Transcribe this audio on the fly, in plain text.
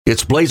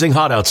It's blazing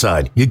hot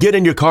outside. You get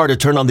in your car to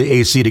turn on the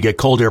AC to get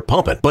cold air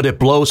pumping, but it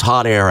blows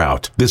hot air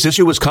out. This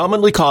issue is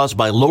commonly caused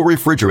by low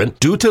refrigerant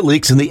due to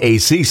leaks in the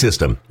AC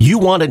system. You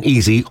want an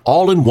easy,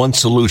 all-in-one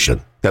solution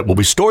that will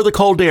restore the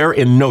cold air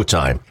in no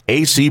time.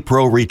 AC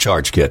Pro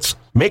Recharge Kits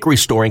make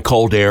restoring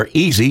cold air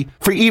easy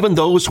for even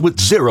those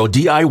with zero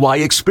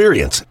DIY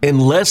experience in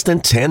less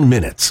than 10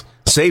 minutes.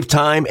 Save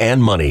time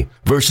and money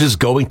versus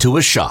going to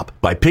a shop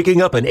by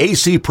picking up an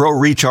AC Pro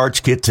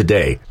Recharge Kit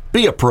today.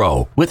 Be a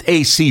pro with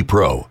AC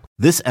Pro.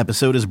 This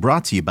episode is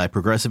brought to you by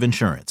Progressive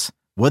Insurance.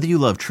 Whether you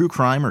love true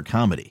crime or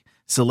comedy,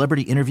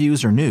 celebrity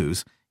interviews or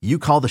news, you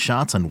call the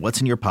shots on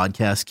what's in your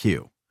podcast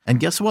queue. And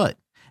guess what?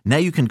 Now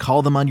you can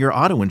call them on your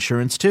auto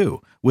insurance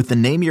too with the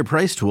Name Your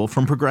Price tool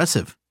from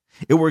Progressive.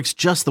 It works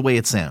just the way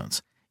it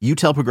sounds. You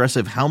tell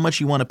Progressive how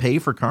much you want to pay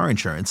for car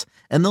insurance,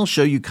 and they'll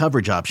show you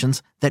coverage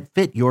options that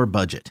fit your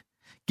budget.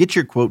 Get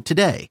your quote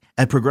today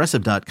at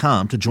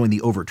Progressive.com to join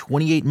the over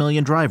 28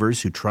 million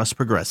drivers who trust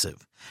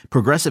Progressive.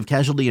 Progressive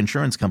Casualty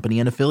Insurance Company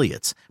and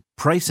Affiliates.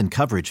 Price and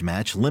coverage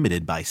match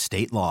limited by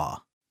state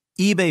law.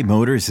 eBay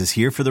Motors is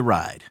here for the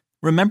ride.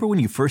 Remember when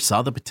you first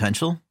saw the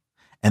potential?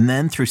 And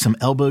then through some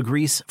elbow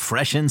grease,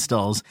 fresh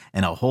installs,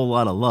 and a whole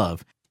lot of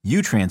love,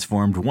 you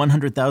transformed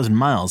 100,000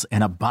 miles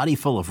and a body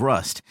full of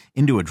rust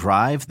into a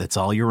drive that's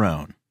all your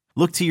own.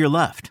 Look to your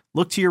left.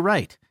 Look to your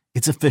right.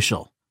 It's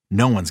official.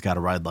 No one's got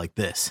a ride like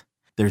this.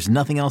 There's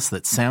nothing else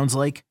that sounds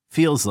like,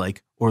 feels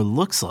like, or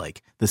looks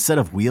like the set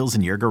of wheels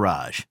in your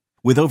garage.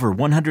 With over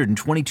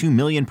 122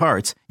 million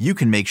parts, you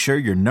can make sure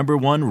your number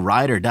one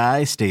ride or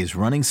die stays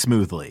running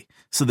smoothly.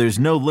 So there's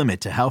no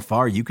limit to how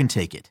far you can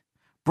take it.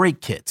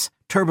 Brake kits,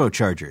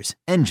 turbochargers,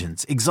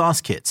 engines,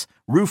 exhaust kits,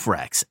 roof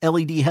racks,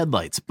 LED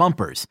headlights,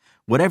 bumpers.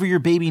 Whatever your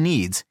baby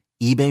needs,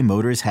 eBay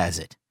Motors has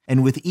it.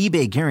 And with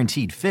eBay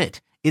Guaranteed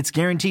Fit, it's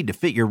guaranteed to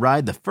fit your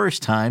ride the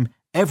first time,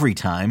 every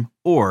time,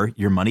 or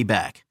your money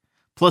back.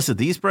 Plus, at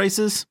these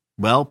prices,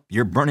 well,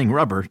 you're burning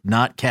rubber,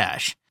 not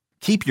cash.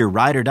 Keep your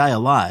ride or die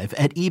alive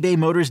at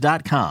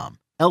ebaymotors.com.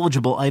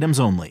 Eligible items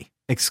only.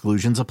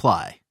 Exclusions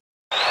apply.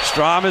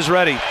 Strom is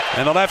ready,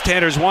 and the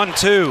left-hander's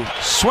 1-2.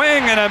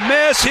 Swing and a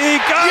miss. He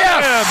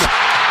got him.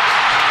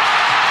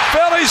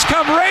 Phillies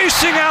come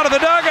racing out of the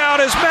dugout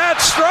as Matt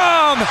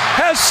Strom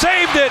has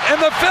saved it, and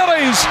the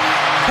Phillies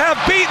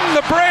have beaten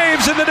the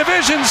Braves in the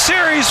division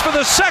series for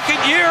the second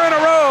year in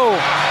a row.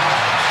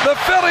 The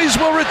Phillies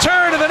will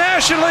return to the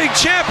National League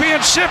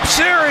Championship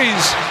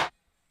Series.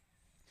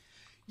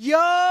 Yo!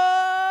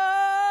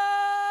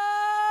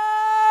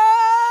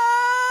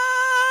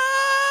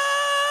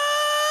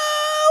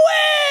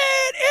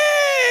 It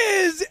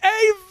is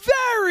a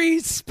very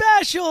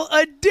special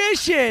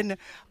edition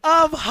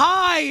of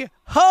High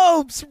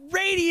Hopes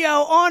Radio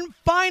on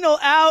Final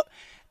Out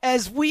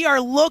as we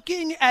are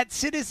looking at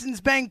Citizens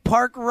Bank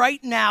Park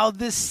right now,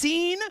 the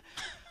scene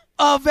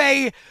of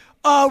a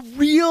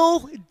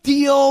real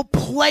deal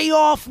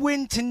playoff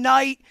win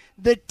tonight,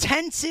 the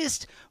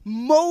tensest,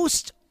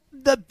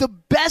 the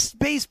best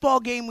baseball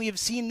game we have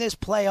seen this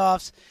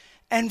playoffs.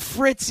 And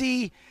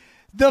Fritzy,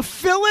 the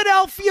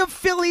Philadelphia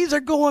Phillies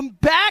are going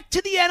back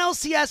to the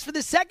NLCS for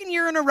the second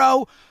year in a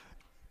row.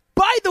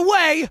 By the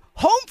way,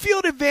 home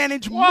field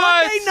advantage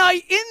Monday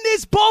night in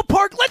this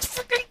ballpark. Let's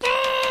freaking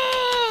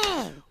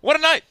go! What a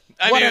night!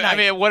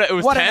 It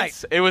was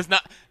tense. It was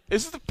not.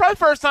 This is probably the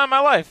first time in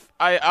my life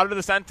I uttered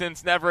the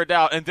sentence "never a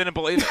doubt" and didn't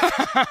believe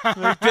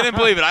it. Didn't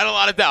believe it. I had a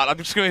lot of doubt. I'm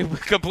just going to be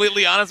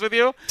completely honest with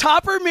you.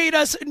 Topper made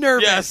us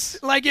nervous.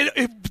 Yes.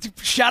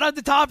 Shout out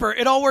to Topper.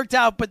 It all worked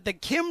out, but the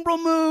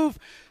Kimbrel move,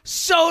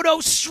 Soto,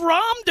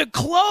 Strom to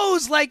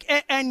close,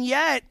 and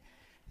yet,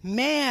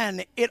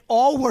 man, it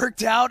all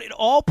worked out. It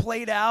all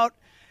played out.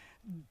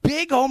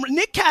 Big home.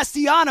 Nick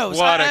Castellanos.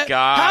 What a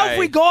guy. How have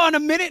we gone a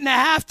minute and a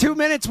half, 2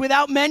 minutes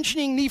without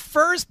mentioning the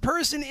first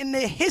person in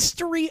the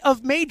history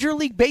of Major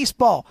League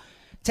Baseball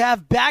to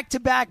have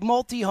back-to-back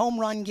multi-home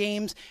run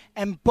games,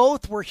 and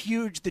both were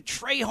huge. The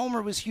Trey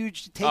homer was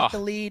huge to take the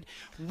lead.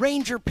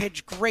 Ranger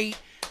pitch, great.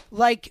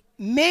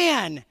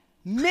 Man,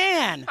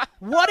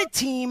 what a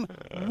team.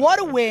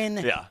 What a win.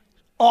 Yeah.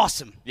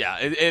 Awesome. Yeah,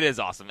 it is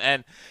awesome.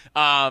 And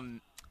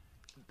one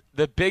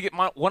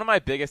of my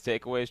biggest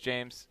takeaways,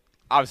 James,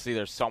 obviously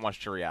there's so much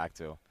to react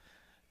to.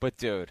 But,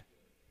 dude,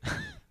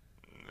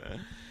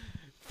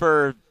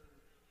 for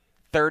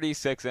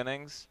 36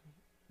 innings,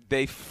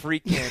 they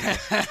freaking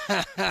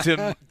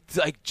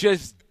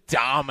just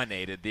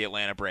dominated the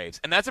Atlanta Braves.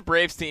 And that's a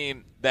Braves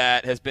team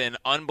that has been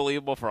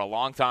unbelievable for a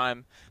long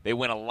time. They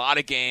win a lot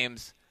of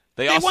games.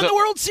 They won the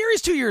World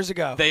Series 2 years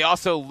ago. They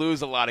also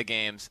lose a lot of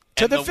games.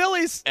 To the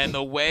Phillies. And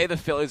the way the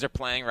Phillies are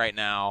playing right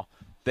now,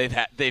 they're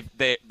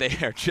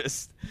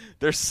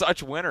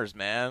such winners,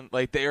 man.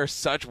 They are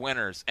such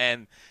winners.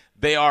 And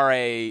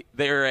we'll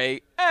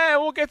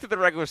get to the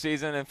regular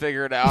season and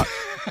figure it out.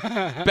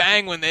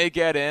 Bang, when they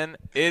get in,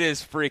 it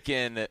is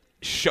freaking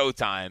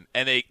showtime.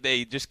 And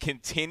they just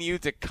continue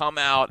to come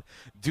out,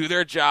 do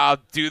their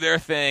job, do their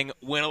thing,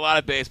 win a lot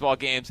of baseball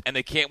games, and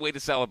they can't wait to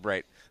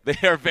celebrate.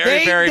 They are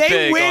very big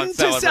They win on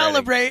to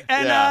celebrate.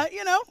 And,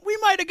 we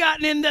might have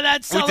gotten into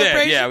that celebration.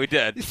 We did. Yeah, we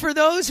did. For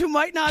those who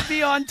might not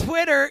be on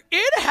Twitter,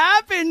 it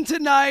happened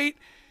tonight.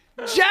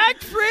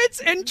 Jack Fritz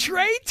and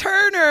Trey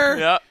Turner.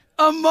 Yep.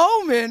 A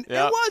moment.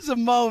 Yep. It was a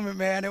moment,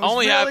 man. It was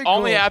only really cool.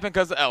 Only happened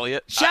because of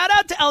Elliott. Shout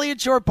out to Elliott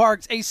Shore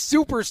Parks, a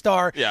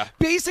superstar. Yeah.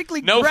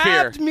 Basically no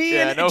grabbed fear. me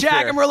and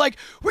Jack, and we're like,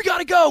 we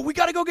gotta go. We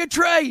gotta go get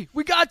Trey.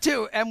 We got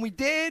to, and we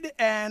did,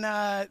 and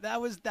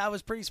that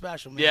was pretty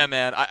special, man. Yeah,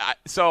 man.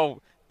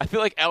 So I feel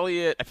like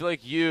Elliott. I feel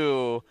like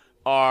you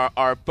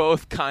are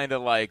both kind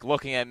of like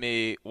looking at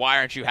me. Why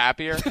aren't you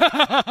happier?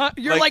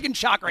 You're like in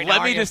shock right now.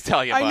 Let me just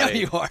tell you, buddy. I know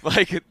you are.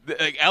 Like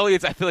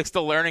Elliott's, I feel like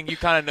still learning. You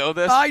kind of know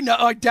this. I know.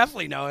 I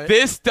definitely know it.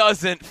 This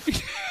doesn't.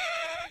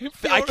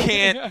 I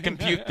can't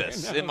compute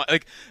this.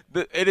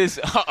 It is.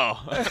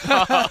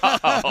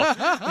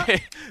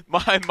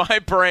 My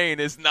brain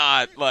is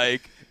not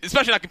like.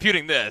 Especially not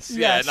computing this.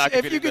 Yes, not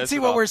computing if you could this see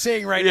what we're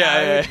seeing right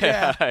now.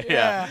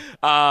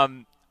 Yeah.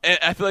 And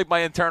I feel like my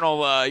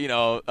internal,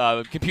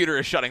 computer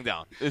is shutting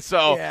down.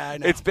 So I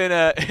know. it's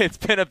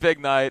been a big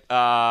night.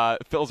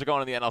 Phillies are going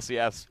to the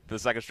NLCS for the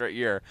second straight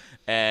year,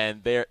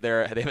 and they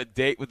have a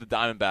date with the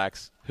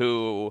Diamondbacks,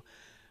 who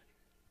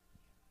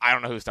I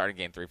don't know who's starting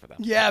Game 3 for them.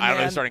 Yeah, I don't know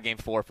man. who's starting Game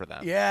 4 for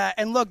them. Yeah,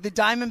 and look, the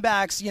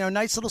Diamondbacks,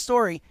 nice little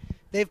story.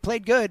 They've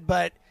played good,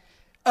 but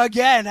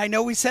again, I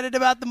know we said it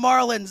about the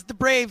Marlins, the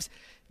Braves.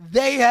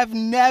 They have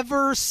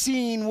never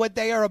seen what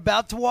they are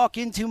about to walk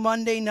into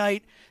Monday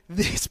night.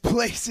 This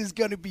place is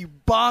going to be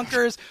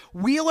bonkers.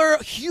 Wheeler,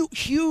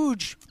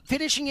 huge,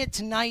 finishing it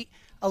tonight,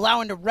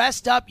 allowing to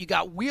rest up. You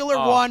got Wheeler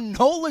 1,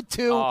 Nola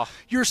 2.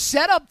 You're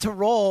set up to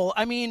roll.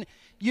 I mean,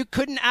 you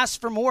couldn't ask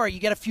for more. You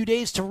get a few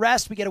days to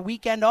rest. We get a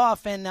weekend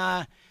off, and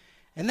then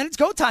it's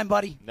go time,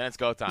 buddy. Then it's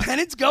go time. Then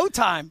it's go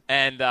time.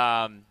 And,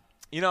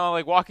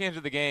 walking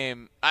into the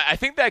game, I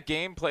think that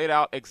game played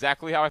out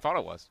exactly how I thought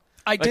it was.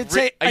 I did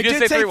say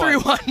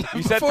 3-1.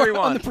 You said 3-1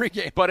 on the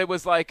pregame. But it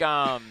was like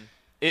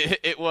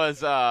it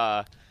was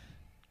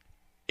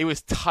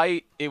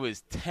tight. It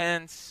was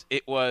tense.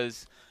 It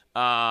was it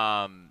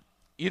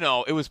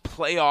was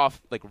playoff,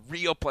 like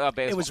real playoff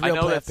baseball. It was real I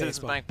know playoff that Citizens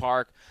baseball. Bank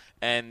Park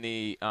and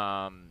the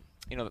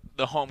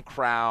the home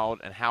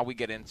crowd and how we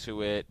get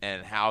into it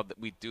and how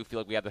we do feel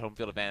like we have the home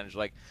field advantage.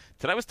 Like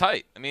tonight was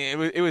tight. I mean,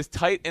 it was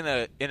tight in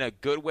a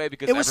good way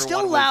because it was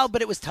still loud,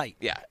 but it was tight.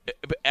 Yeah,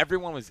 but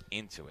everyone was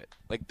into it,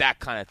 like that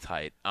kind of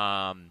tight.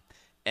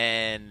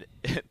 And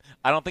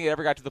I don't think it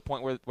ever got to the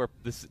point where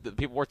the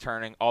people were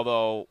turning.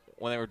 Although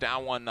when they were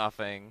down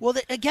 1-0, well,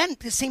 again,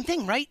 the same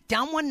thing, right?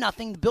 Down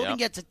 1-0, the building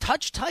gets a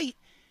touch tight,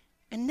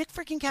 and Nick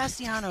freaking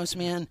Castellanos,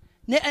 man.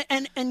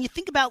 And you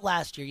think about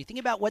last year. You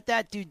think about what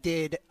that dude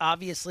did,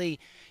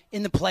 obviously,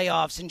 in the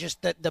playoffs and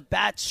just the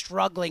bat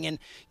struggling. And,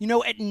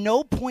 at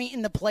no point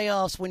in the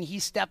playoffs when he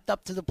stepped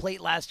up to the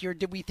plate last year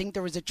did we think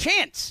there was a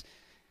chance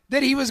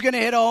that he was going to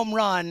hit a home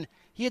run.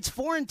 He hits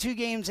 4 in 2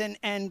 games,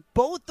 and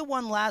both the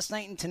one last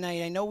night and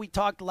tonight. I know we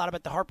talked a lot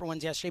about the Harper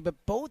ones yesterday, but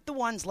both the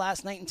ones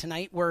last night and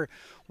tonight were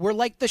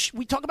like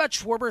we talk about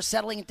Schwarber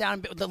settling it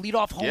down, the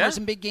leadoff homers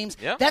in big games.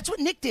 Yeah. That's what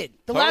Nick did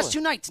the last 2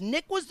 nights.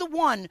 Nick was the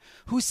one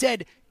who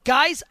said,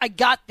 guys, I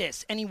got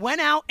this. And he went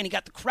out, and he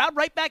got the crowd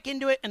right back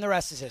into it, and the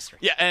rest is history.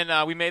 Yeah,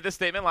 and we made this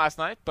statement last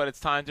night, but it's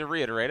time to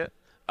reiterate it.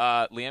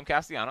 Liam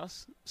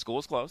Castellanos, school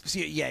is closed.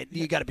 See,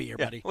 you got to be here,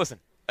 buddy. Listen.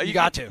 You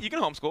got to. You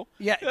can homeschool.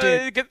 Yeah,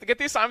 dude. Get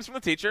the assignments from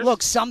the teachers.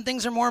 Look, some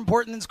things are more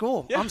important than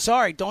school. Yeah. I'm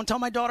sorry. Don't tell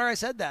my daughter I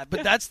said that,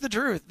 but that's the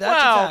truth.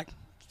 That's a fact.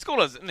 School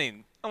doesn't,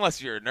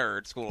 unless you're a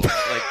nerd, school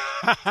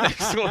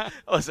school.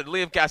 Listen,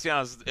 Liam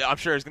Castellanos, I'm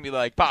sure is going to be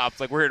like,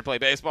 Pops, like, we're here to play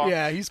baseball.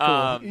 Yeah, he's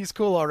cool. He's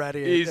cool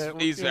already.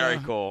 He's very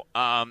cool.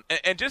 And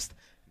just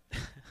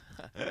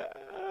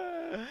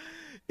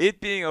it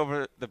being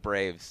over the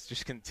Braves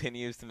just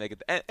continues to make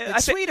it.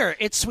 It's sweeter.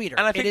 It's sweeter.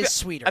 And It is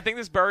sweeter. I think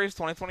this buries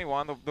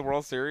 2021, the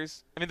World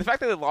Series. I mean, the fact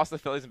that they lost the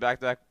Phillies in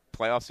back-to-back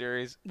playoff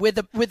series.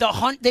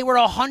 They were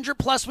a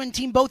 100+ win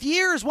team both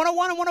years,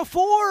 101 and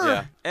 104.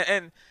 Yeah,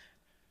 and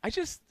I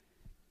just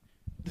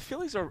the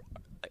Phillies are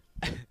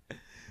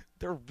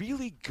they're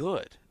really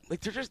good.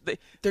 Like they're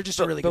just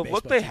a really good the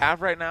look baseball they team.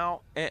 have right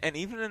now, and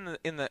even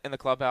in the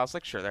clubhouse,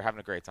 like sure they're having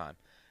a great time.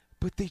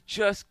 But they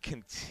just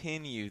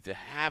continue to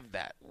have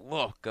that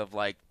look of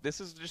like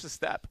this is just a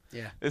step.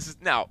 Yeah. This is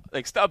now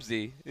like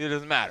Stubbsy. It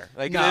doesn't matter.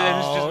 Like No,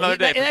 it's just another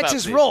day. that's for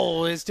his Stubbsy.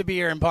 role is to be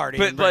here and party.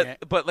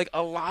 But like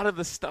a lot of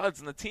the studs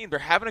in the team, they're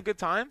having a good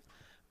time.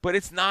 But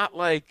it's not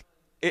like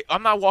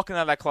I'm not walking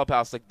out of that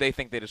clubhouse like they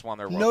think they just won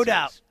their World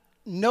Series.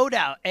 No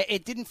doubt.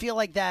 It didn't feel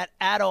like that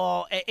at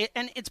all.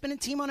 And it's been a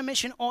team on a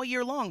mission all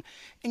year long.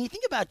 And you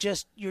think about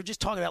you're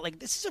just talking about like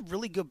this is a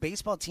really good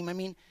baseball team. I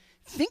mean,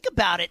 think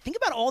about it. Think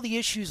about all the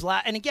issues.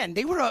 And again,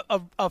 they were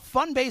a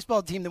fun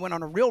baseball team that went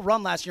on a real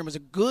run last year and was a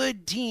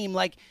good team.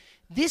 Like,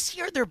 This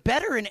year, they're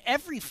better in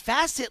every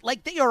facet.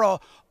 Like, they are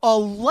a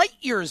light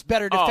years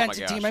better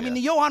defensive team. I mean,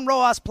 the Johan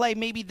Rojas play,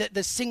 maybe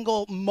the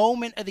single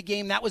moment of the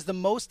game, that was the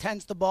most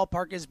tense the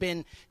ballpark has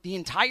been the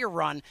entire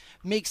run,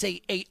 makes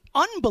a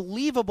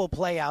unbelievable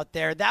play out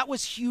there. That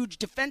was huge.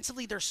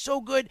 Defensively, they're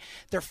so good.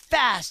 They're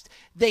fast.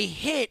 They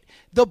hit.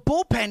 The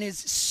bullpen is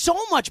so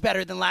much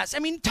better than last. I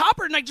mean,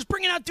 Topper, like, just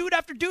bringing out dude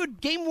after dude,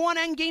 game 1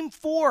 and game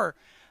 4.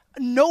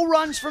 No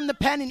runs from the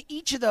pen in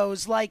each of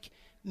those. Like,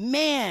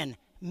 man,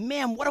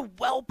 what a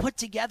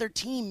well-put-together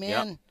team,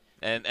 man.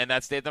 Yep. And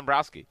that's Dave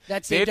Dombrowski.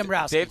 Dave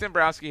Dombrowski. Dave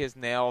Dombrowski has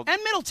nailed...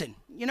 And Middleton.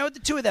 You know, the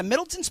two of them.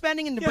 Middleton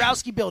spending and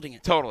Dombrowski building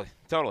it. Totally.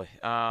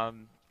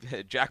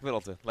 Jack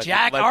Middleton.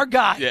 Our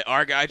guy. Yeah,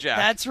 our guy Jack.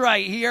 That's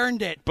right. He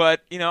earned it.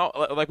 But, you know,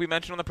 like we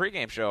mentioned on the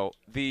pregame show,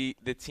 the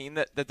team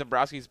that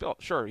Dombrowski's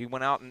built, sure, he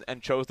went out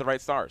and chose the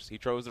right stars. He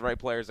chose the right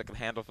players that could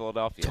handle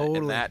Philadelphia. Totally.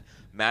 And that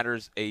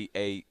matters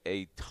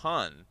a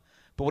ton.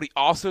 But what he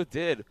also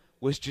did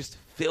was just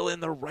fill in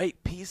the right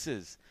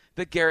pieces.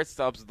 The Garrett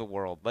Stubbs of the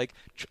world. Like,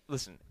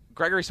 listen,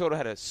 Gregory Soto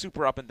had a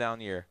super up and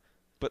down year.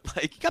 But,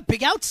 like, he got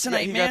big outs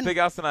tonight, he man. got big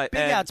outs tonight.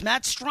 Big outs.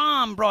 Matt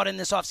Strom brought in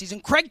this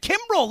offseason. Craig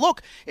Kimbrell,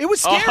 look, it was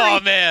scary.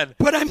 Oh, man.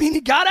 But, I mean, he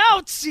got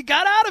outs. He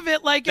got out of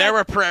it. Like, there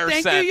were prayers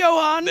thank sent. Thank you,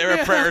 Johan. There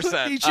were prayers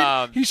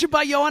sent. He should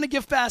buy Johan a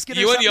gift basket or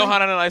you something. You and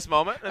Johan had a nice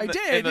moment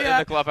in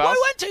the clubhouse? Well,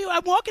 I went to you.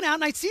 I'm walking out,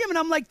 and I see him, and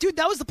I'm like, dude,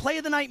 that was the play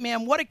of the night,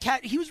 man. What a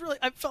cat. He was really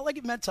 – I felt like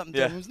it meant something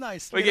to him. It was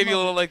nice. We gave you a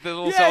little, like, the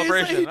little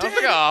celebration. I was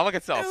like, oh, look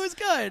at Self. It was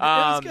good. It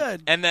was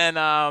good. And then,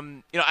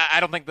 you know, I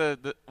don't think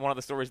one of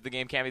the stories of the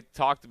game can be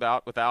talked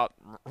about without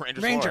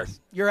Ranger Suarez.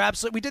 You're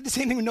absolutely. We did the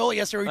same thing with Nola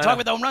yesterday. We talked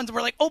about the home runs, and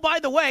we're like, oh,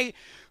 by the way,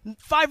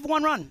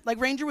 5-1 run.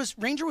 Like, Ranger was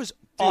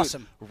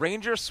awesome.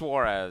 Ranger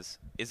Suarez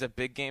is a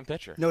big game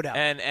pitcher, no doubt.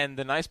 And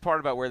the nice part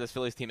about where this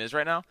Phillies team is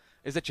right now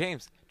is that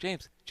James,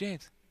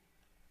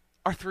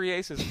 our three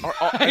aces,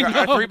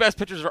 our three best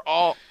pitchers are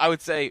all, I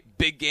would say,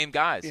 big game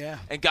guys,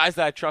 and guys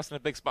that I trust in a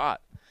big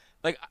spot.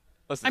 Like,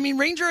 listen, I mean,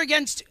 Ranger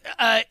against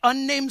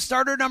unnamed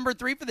starter number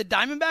 3 for the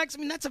Diamondbacks. I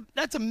mean,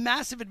 that's a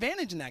massive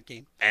advantage in that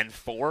game. And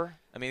 4.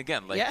 I mean,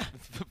 again, like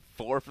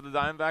 4 for the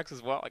Diamondbacks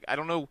as well. Like, I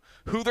don't know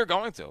who they're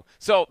going to.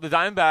 So the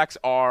Diamondbacks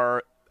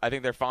are, I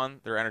think they're fun.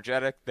 They're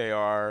energetic. They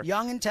are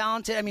young and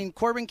talented. I mean,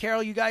 Corbin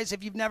Carroll. You guys,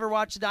 if you've never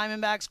watched the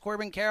Diamondbacks,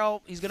 Corbin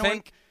Carroll, he's going to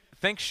win.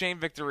 Think Shane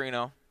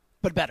Victorino.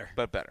 But better.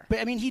 But better. But,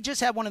 I mean, he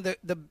just had one of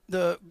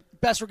the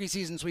best rookie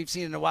seasons we've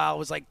seen in a while. It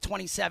was like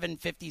 27,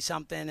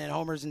 50-something, and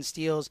homers and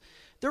steals.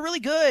 They're really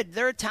good.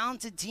 They're a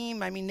talented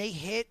team. I mean, they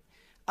hit.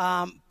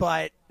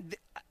 But,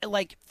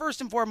 like,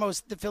 first and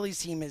foremost, the Phillies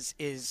team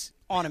is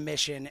on a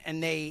mission,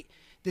 and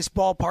this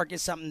ballpark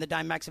is something the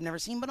Diamondbacks have never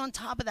seen. But on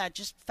top of that,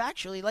 just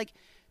factually, like,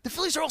 the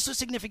Phillies are also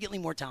significantly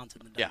more talented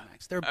than the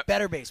Diamondbacks. Yeah. They're a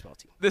better baseball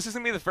team. This is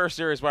going to be the first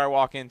series where I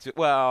walk into –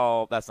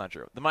 well, that's not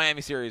true. The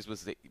Miami series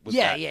was that.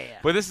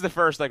 But this is the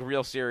first, like,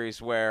 real series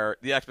where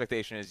the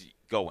expectation is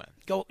go win.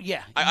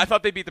 I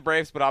thought they beat the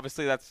Braves, but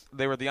obviously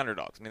they were the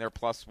underdogs. I mean, they were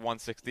plus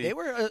 160. They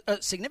were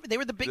significant. They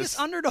were the biggest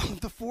underdog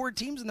of the 4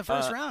 teams in the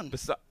first round.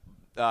 The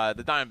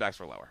Diamondbacks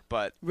were lower.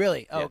 But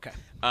really? Oh, okay.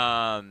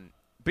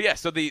 But yeah,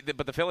 so the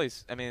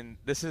Phillies, I mean,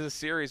 this is a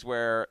series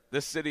where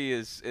this city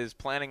is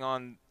planning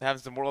on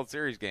having some World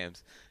Series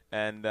games,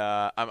 and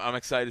I'm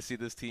excited to see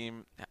this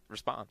team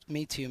respond.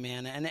 Me too,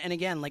 man. And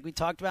again, like we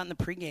talked about in the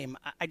pregame,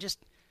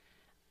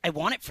 I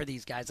want it for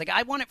these guys. Like,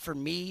 I want it for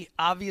me.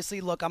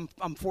 Obviously, look,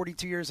 I'm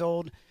 42 years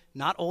old,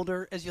 not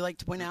older, as you like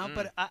to point out,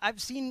 but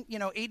I've seen,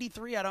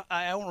 83.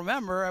 I don't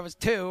remember. I was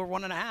 2 or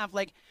 1.5.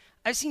 Like,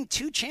 I've seen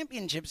 2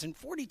 championships in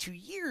 42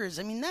 years.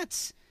 I mean,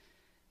 that's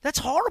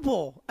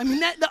horrible. I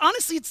mean,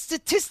 honestly, it's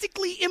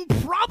statistically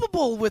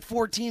improbable with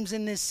 4 teams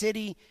in this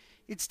city.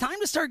 It's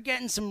time to start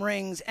getting some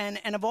rings. And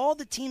of all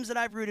the teams that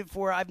I've rooted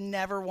for, I've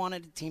never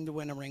wanted a team to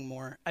win a ring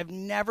more. I've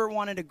never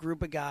wanted a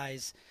group of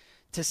guys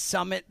to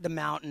summit the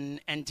mountain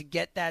and to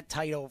get that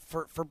title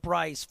for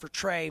Bryce, for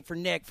Trey, for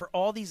Nick, for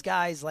all these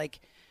guys.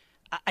 Like,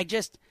 I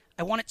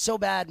want it so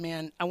bad,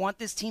 man. I want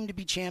this team to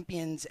be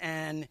champions,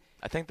 and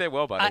I think they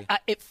will, buddy.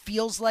 It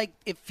feels like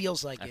it.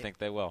 I think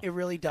they will. It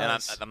really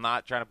does. And I'm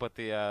not trying to put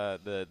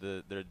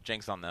the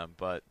jinx on them,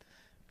 but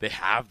they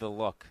have the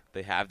look,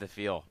 they have the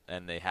feel,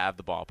 and they have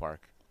the ballpark.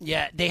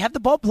 Yeah, they have the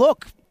ball.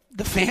 Look,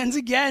 the fans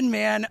again,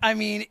 man. I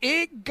mean,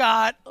 it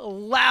got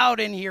loud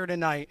in here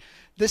tonight.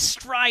 The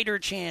Strider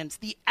chants,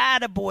 the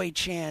Attaboy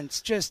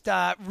chants, just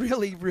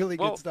really, really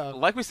good stuff.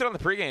 Like we said on the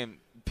pregame,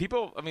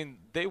 people, I mean,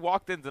 they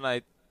walked in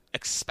tonight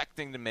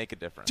expecting to make a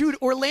difference. Dude,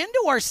 Orlando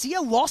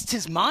Arcia lost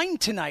his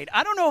mind tonight.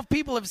 I don't know if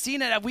people have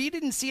seen it. We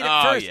didn't see it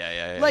at first.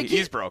 Yeah. Like,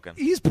 he's broken.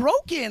 He's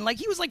broken. Like,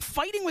 he was, like,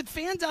 fighting with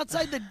fans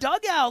outside the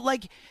dugout.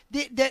 Like,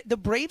 the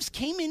Braves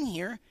came in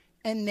here,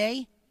 and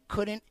they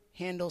couldn't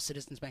handle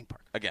Citizens Bank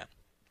Park. Again.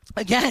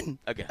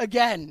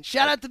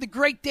 Shout out to the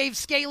great Dave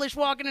Scalish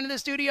walking into the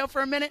studio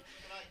for a minute.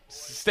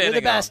 You're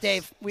the best,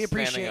 Dave. We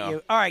appreciate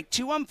you. All right,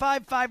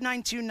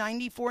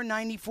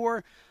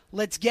 215-592-9494.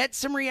 Let's get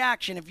some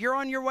reaction. If you're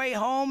on your way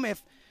home,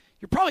 if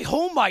You're probably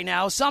home by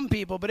now, some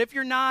people, but if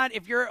you're not,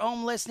 if you're at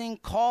home listening,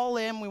 call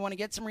in. We want to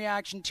get some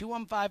reaction.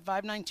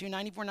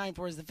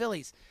 215-592-9494 is the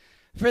Phillies.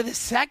 For the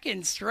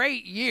second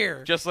straight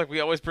year. Just like we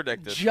always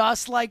predicted.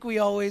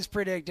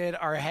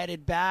 Are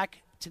headed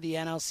back to the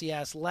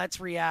NLCS.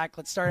 Let's react.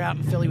 Let's start out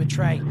in Philly with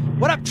Trey.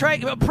 What up,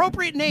 Trey?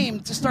 Appropriate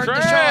name to start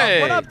the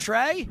show. What up,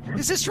 Trey?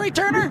 Is this Trey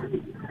Turner?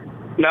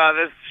 No,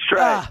 this is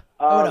Trey.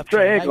 What up,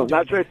 Trey Hinkle,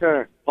 not Trey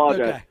Turner.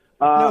 Apologize. Okay.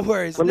 No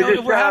worries.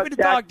 We're happy to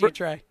talk to you,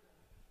 Trey.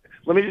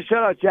 Let me just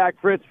shout out Jack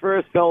Fritz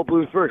first, fellow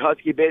Bloomsburg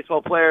Husky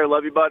baseball player.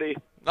 Love you, buddy.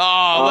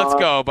 Oh, let's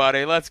go,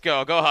 buddy. Let's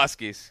go. Go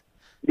Huskies.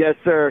 Yes,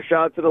 sir.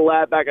 Shout out to the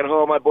lad back at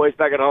home, my boys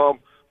back at home.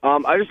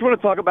 I just want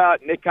to talk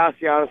about Nick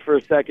Castellanos for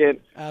a second.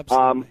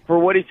 Absolutely. For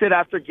what he said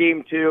after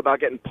Game 2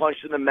 about getting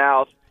punched in the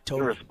mouth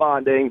and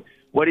responding,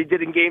 what he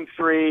did in Game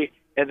 3,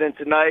 and then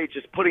tonight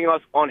just putting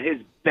us on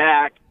his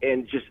back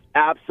and just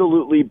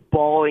absolutely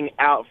bawling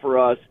out for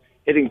us,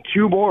 hitting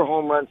 2 more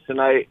home runs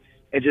tonight,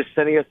 and just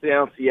sending us to the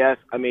NLCS.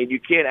 I mean, you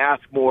can't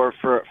ask more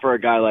for a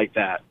guy like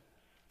that.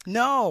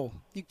 No,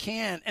 you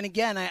can't. And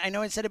again, I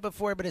know I said it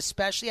before, but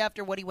especially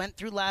after what he went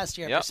through last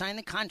year, after signing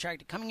the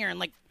contract, coming here and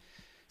like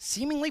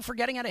seemingly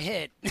forgetting how to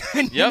hit,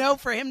 and you know,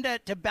 for him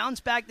to bounce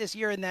back this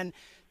year and then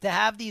to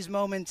have these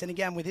moments, and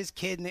again with his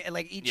kid, and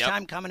like each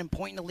time coming and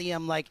pointing to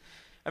Liam, like,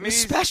 I mean,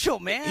 he's special,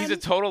 man. He's a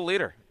total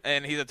leader,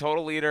 and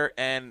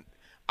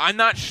I'm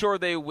not sure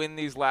they win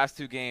these last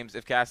 2 games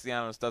if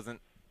Castellanos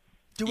doesn't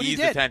do what he ease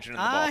the tension in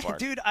the ballpark.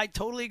 Dude, I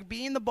totally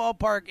be in the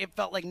ballpark. It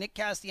felt like Nick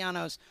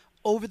Castellanos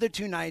over the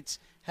 2 nights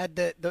had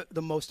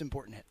the most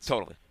important hits.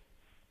 Totally.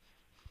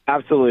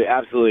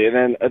 Absolutely. And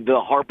then the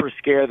Harper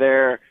scare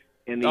there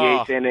in the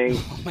 8th inning.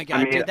 Oh, my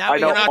God. Dude,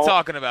 we're not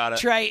talking about it.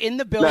 Trey, in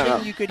the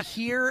building, you could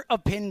hear a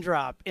pin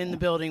drop in the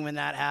building when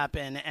that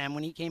happened, and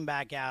when he came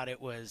back out, it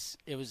was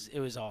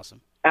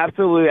awesome.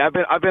 Absolutely.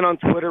 I've been on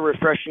Twitter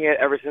refreshing it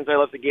ever since I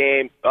left the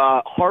game.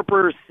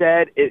 Harper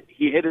said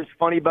he hit his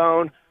funny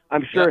bone.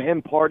 I'm sure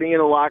him partying in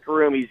the locker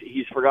room,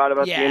 he's forgot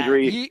about the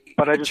injury,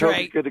 but I just hope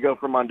he's good to go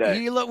for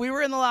Monday. We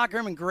were in the locker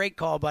room, and great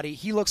call, buddy.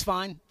 He looks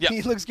fine. Yep.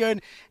 He looks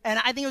good. And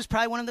I think it was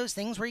probably one of those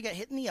things where he got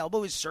hit in the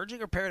elbow, his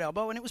surgically repaired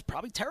elbow, and it was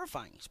probably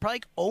terrifying. He's probably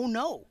like, oh,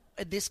 no,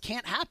 this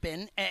can't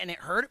happen. And it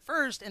hurt at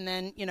first, and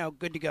then,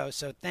 good to go.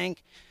 So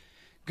thank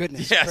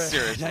goodness. Yeah,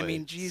 seriously. I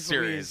mean, geez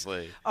seriously.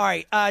 Louise. All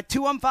right,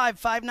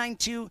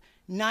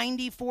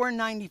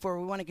 215-592-9494.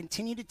 We want to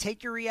continue to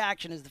take your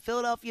reaction as the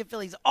Philadelphia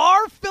Phillies,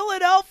 our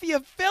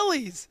Philadelphia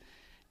Phillies,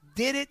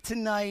 did it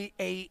tonight.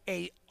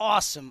 A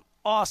awesome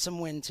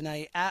win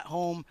tonight at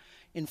home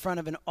in front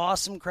of an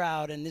awesome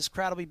crowd. And this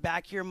crowd will be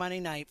back here Monday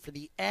night for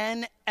the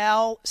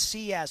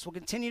NLCS. We'll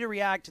continue to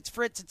react. It's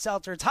Fritz, it's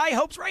Seltzer, it's High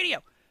Hopes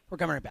Radio. We're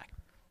coming right back.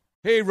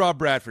 Hey, Rob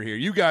Bradford here.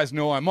 You guys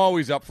know I'm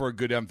always up for a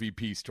good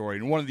MVP story,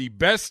 and one of the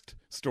best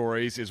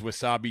stories is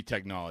Wasabi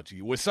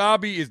Technology.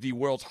 Wasabi is the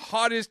world's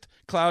hottest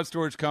cloud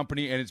storage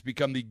company, and it's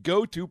become the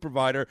go-to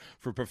provider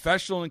for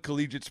professional and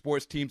collegiate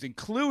sports teams,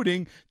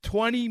 including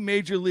 20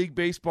 Major League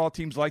Baseball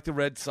teams like the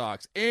Red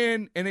Sox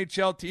and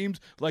NHL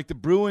teams like the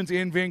Bruins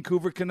and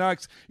Vancouver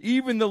Canucks.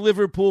 Even the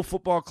Liverpool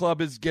Football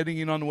Club is getting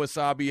in on the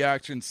Wasabi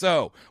action.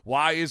 So,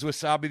 why is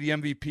Wasabi the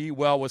MVP?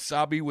 Well,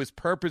 Wasabi was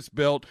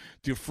purpose-built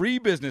to free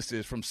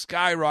businesses from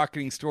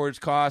skyrocketing storage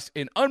costs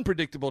and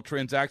unpredictable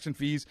transaction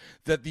fees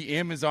that the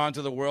Amazons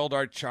of the world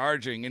are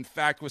charging. In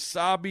fact,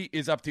 Wasabi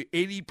is up to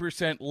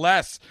 80%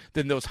 less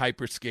than those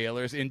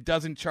hyperscalers and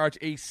doesn't charge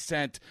a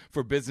cent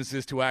for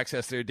businesses to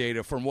access their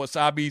data. From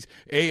Wasabi's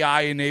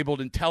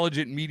AI-enabled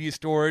intelligent media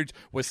storage,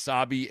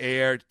 Wasabi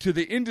Air, to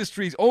the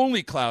industry's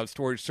only cloud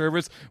storage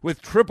service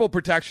with triple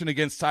protection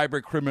against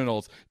cyber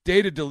criminals,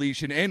 data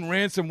deletion, and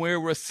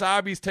ransomware,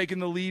 Wasabi's taken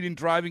the lead in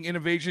driving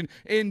innovation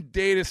in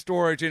data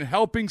storage and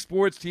helping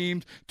sports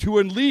teams to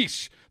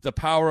unleash the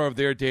power of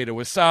their data.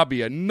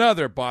 Wasabi,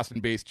 another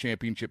Boston-based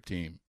championship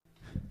team.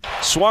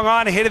 Swung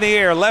on, hit in the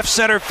air, left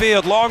center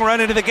field, long run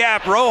into the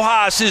gap.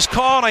 Rojas is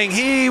calling.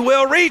 He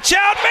will reach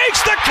out,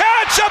 makes the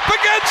catch up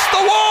against the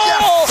wall.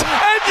 Yes.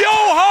 And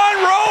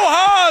Johan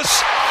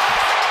Rojas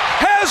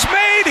has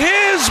made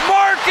his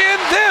mark in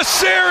this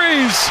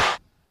series.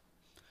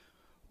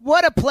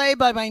 What a play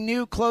by my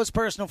new close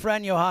personal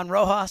friend, Johan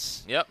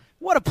Rojas. Yep.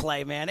 What a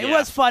play, man. It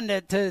was fun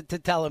to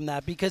tell him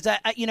that because,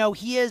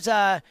 he is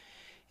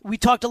we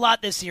talked a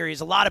lot this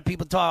series. A lot of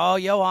people talk,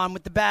 Johan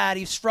with the bat,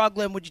 he's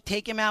struggling. Would you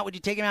take him out?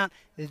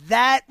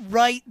 That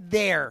right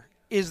there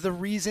is the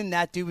reason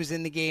that dude was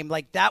in the game.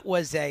 Like, that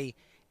was a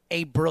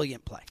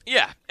brilliant play.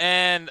 Yeah,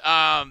 and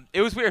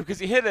it was weird because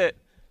he hit it,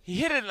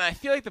 and I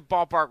feel like the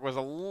ballpark was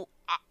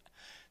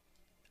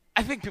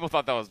I think people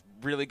thought that was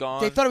really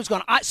gone. They thought it was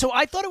gone. So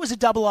I thought it was a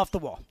double off the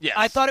wall. Yes.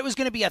 I thought it was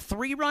going to be a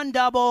 3-run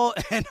double,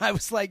 and I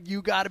was like,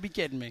 you got to be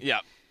kidding me.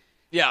 Yeah.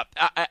 Yeah,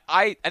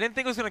 I didn't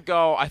think it was going to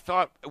go. I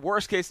thought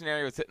worst case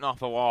scenario was hitting off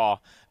the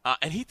wall.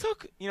 And he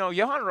took,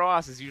 Johan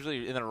Rojas is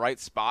usually in the right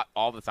spot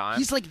all the time.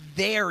 He's like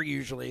there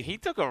usually. He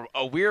took a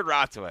weird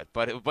route to it,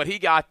 but he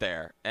got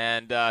there.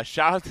 And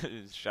shout out to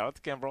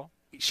Kimbrel.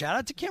 Shout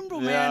out to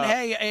Kimbrel, man.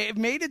 Hey, it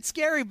made it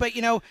scary, but,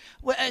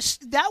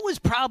 that was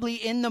probably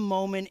in the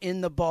moment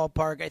in the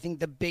ballpark, I think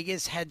the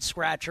biggest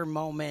head-scratcher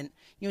moment.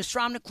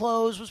 Strom to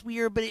close was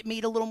weird, but it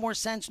made a little more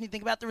sense when you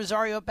think about the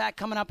Rosario back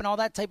coming up and all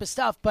that type of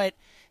stuff. But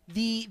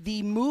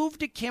the move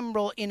to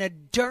Kimbrel in a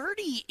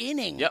dirty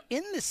inning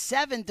in the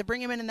 7th to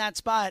bring him in that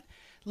spot,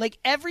 like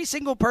every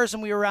single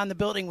person we were around the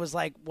building was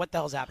like, what the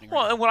hell's happening right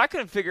now? And what I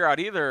couldn't figure out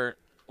either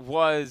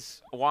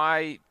was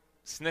why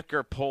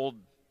Snitker pulled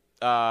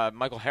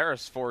Michael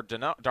Harris for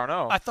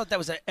d'Arnaud. I thought that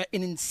was an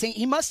insane.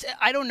 He must.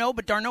 I don't know,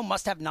 but d'Arnaud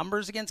must have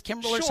numbers against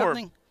Kimbrel or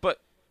something. But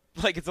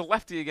it's a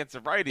lefty against a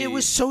righty. It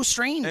was so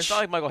strange. And it's not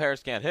like Michael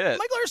Harris can't hit.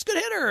 Michael Harris is a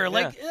good hitter.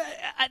 Yeah.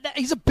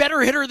 He's a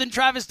better hitter than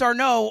Travis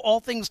d'Arnaud, all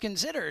things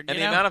considered. And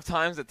the amount of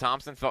times that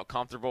Thompson felt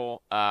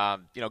comfortable,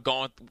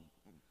 going.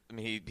 I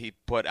mean, he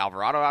put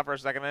Alvarado out for a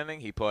second inning.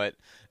 He put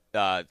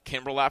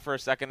Kimbrel out for a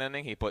second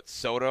inning. He put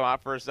Soto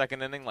out for a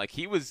second inning. Like,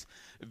 he was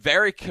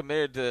very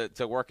committed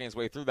to working his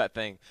way through that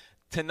thing.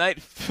 Tonight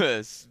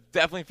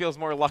definitely feels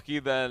more lucky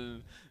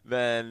than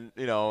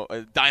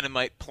a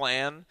dynamite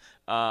plan,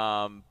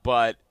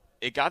 but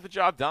it got the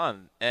job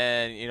done.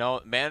 And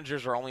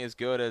managers are only as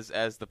good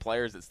as the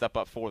players that step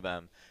up for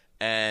them.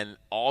 And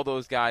all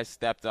those guys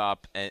stepped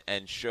up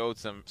and showed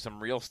some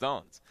real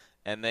stones.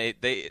 And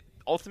they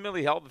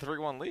ultimately held the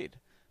 3-1 lead.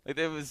 It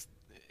was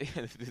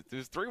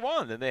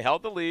 3-1, and they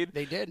held the lead.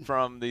 They did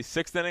from the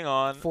 6th inning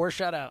on. 4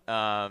 shutout.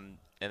 And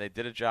they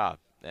did a job.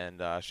 And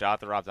shout out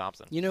to Rob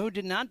Thompson. You know who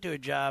did not do a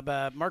job?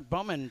 Mark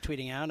Bowman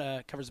tweeting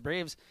out, covers the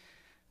Braves.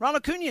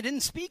 Ronald Acuna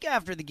didn't speak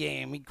after the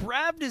game. He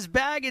grabbed his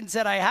bag and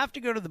said, I have to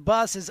go to the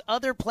bus as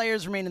other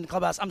players remain in the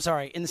clubhouse. I'm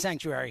sorry, in the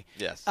sanctuary.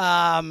 Yes.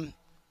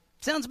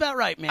 Sounds about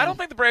right, man. I don't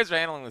think the Braves are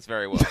handling this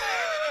very well.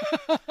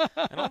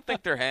 I don't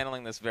think they're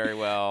handling this very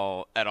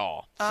well at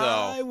all. So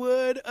I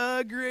would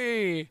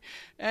agree.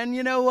 And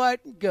you know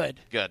what?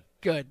 Good.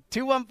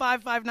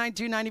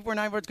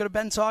 215-592-9494. Let's go to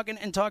Ben Saugen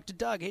and talk to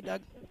Doug. Hey,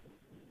 Doug.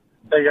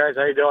 Hey, guys.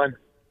 How you doing?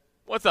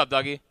 What's up,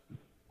 Dougie?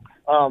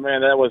 Oh,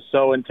 man, that was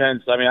so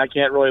intense. I mean, I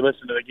can't really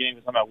listen to the game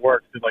because I'm at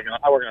work. I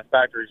work in a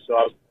factory, so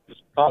I was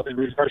just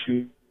constantly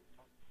refreshing.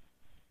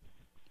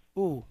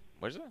 Ooh.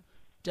 Where's that?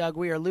 Doug,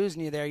 we are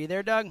losing you there. You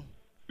there, Doug?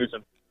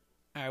 Listen.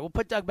 All right, we'll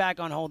put Doug back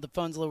on hold. The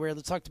phone's a little weird.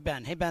 Let's talk to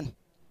Ben. Hey, Ben.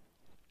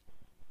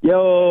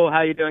 Yo,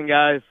 how you doing,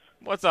 guys?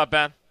 What's up,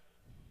 Ben?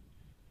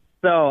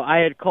 So I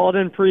had called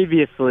in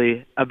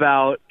previously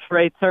about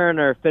Trey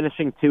Turner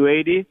finishing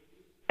 280,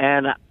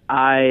 and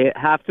I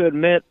have to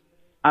admit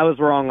I was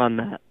wrong on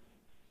that.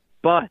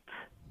 But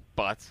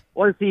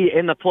was he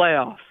in the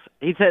playoffs?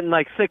 He's hitting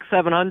like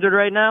 600-700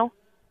 right now.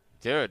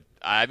 Dude,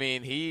 I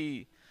mean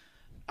he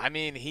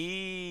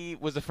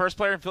was the first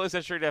player in Phillies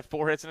history to have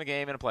 4 hits in a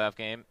game in a playoff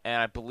game,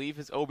 and I believe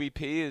his OBP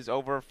is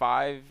over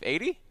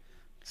 580.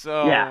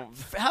 So yeah.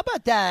 How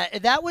about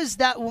that? That was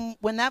that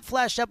when that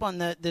flashed up on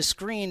the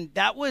screen.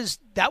 That was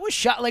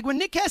shot. Like when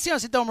Nick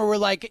Castellanos hit the homer, we're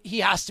like,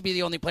 he has to be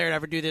the only player to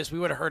ever do this. We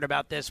would have heard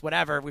about this,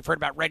 whatever. We've heard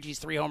about Reggie's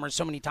 3 homers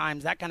so many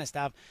times, that kind of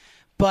stuff.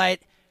 But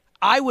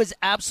I was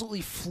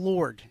absolutely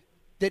floored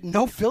that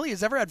no Philly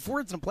has ever had 4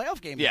 hits in a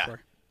playoff game before.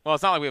 Well,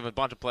 it's not like we have a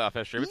bunch of playoff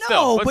history.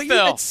 But but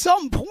at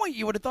some point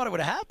you would have thought it would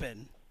have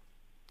happened.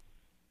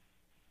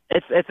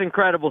 It's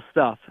incredible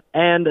stuff.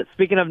 And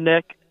speaking of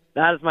Nick,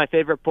 that is my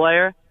favorite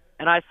player.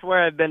 And I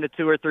swear I've been to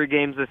 2 or 3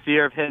 games this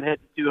year of him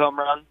hitting 2 home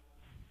runs.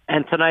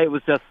 And tonight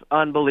was just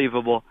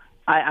unbelievable.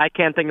 I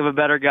can't think of a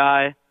better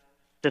guy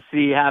to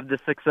see have this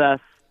success.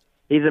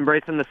 He's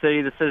embracing the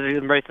city's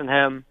embracing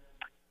him.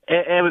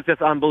 It was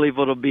just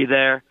unbelievable to be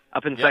there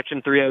up in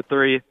Section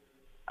 303.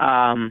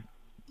 Love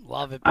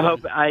it.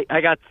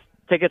 I got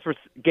tickets for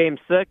Game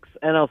 6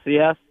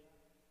 NLCS.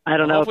 I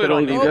don't know if it'll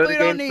even go to Game 6. Hopefully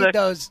we don't need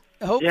those.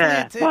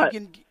 Hopefully you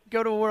can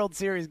go to a World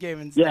Series game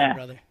instead,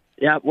 brother.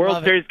 Yeah,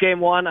 World Series Game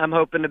 1 I'm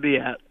hoping to be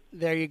at.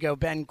 There you go,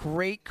 Ben.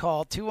 Great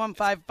call.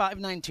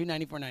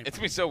 215-592-9494. It's going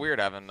to be so weird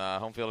having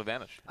home field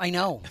advantage. I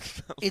know.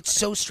 It's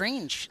so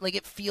strange. Like,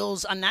 it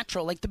feels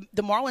unnatural. Like,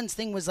 the Marlins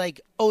thing was like,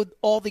 oh,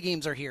 all the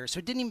games are here. So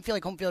it didn't even feel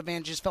like home field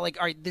advantage. It just felt like,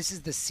 all right, this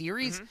is the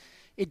series. Mm-hmm.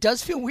 It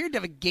does feel weird to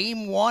have a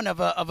Game 1 of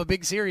a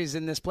big series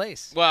in this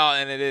place. Well,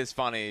 and it is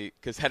funny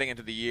because heading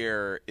into the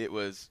year, it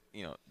was,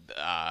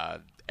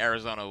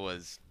 Arizona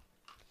was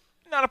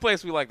not a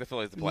place we like the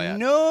Phillies to play at.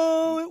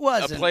 No, it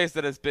wasn't. A place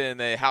that has been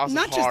a house of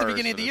horrors. Not just the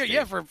beginning of the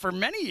year, for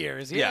many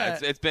years. Yeah,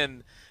 it's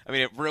been. I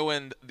mean, it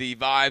ruined the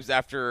vibes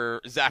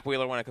after Zach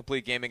Wheeler won a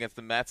complete game against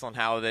the Mets on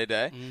Holiday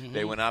Day. Mm-hmm.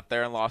 They went out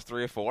there and lost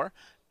 3 or 4.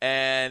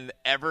 And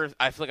I feel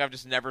like I've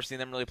just never seen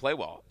them really play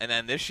well. And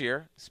then this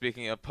year,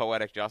 speaking of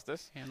poetic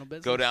justice,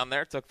 go down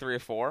there, took 3 or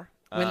 4.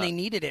 When they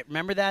needed it.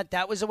 Remember that?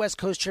 That was a West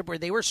Coast trip where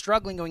they were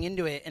struggling going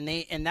into it,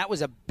 and that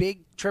was a big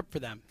trip for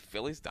them.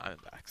 Phillies,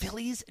 Diamondbacks.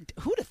 Phillies?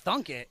 Who'd have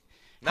thunk it?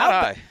 No,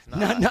 I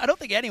don't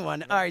think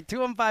anyone. All right,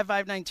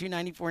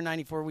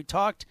 215-592-9494. We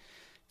talked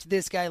to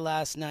this guy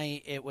last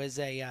night. It was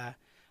I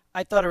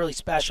thought a really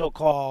special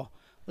call.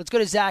 Let's go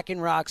to Zach in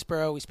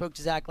Roxborough. We spoke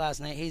to Zach last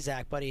night. Hey,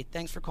 Zach, buddy.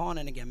 Thanks for calling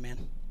in again, man.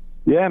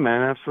 Yeah,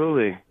 man,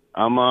 absolutely.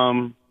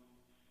 I'm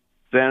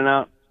standing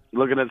out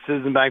looking at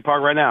Citizen Bank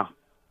Park right now.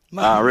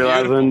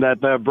 Realizing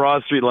that the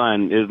Broad Street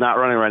line is not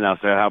running right now,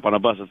 so I hop on a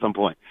bus at some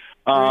point.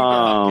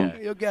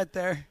 You'll get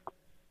there.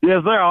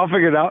 Yes, sir. I'll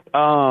figure it out.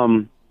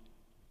 How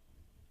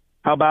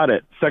about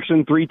it?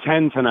 Section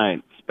 310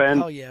 tonight.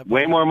 Spent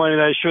way more money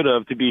than I should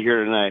have to be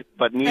here tonight,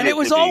 but needed to be. And it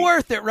was all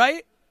worth it,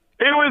 right?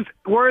 It was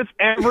worth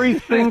every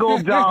single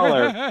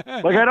dollar.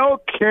 Like, I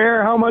don't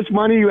care how much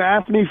money you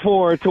ask me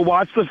for to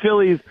watch the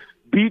Phillies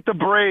beat the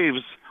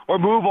Braves or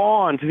move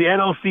on to the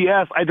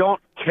NLCS. I don't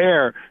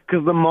care,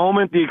 because the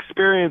moment, the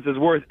experience is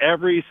worth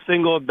every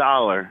single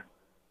dollar.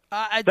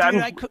 I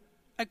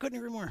couldn't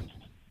agree more.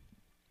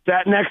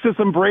 Sat next to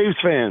some Braves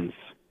fans.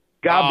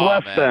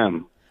 God bless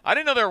them. I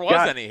didn't know there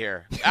was any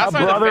here.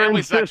 Outside the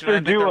family section, I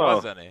didn't think there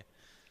was any.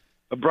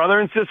 A brother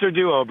and sister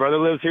duo. Brother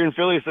lives here in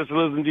Philly, sister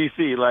lives in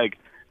D.C. Like,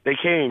 they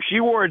came.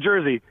 She wore a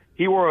jersey.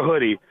 He wore a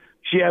hoodie.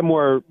 She had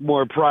more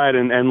pride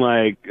and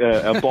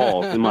a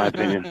balls, in my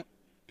opinion.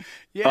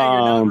 Yeah,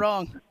 you're not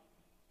wrong.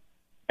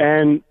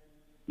 And,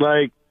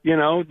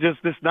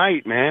 just this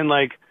night, man,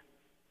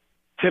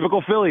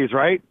 typical Phillies,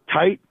 right?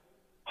 Tight,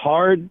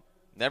 hard.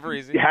 Never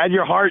easy. You had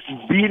your heart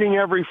beating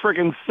every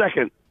freaking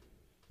second.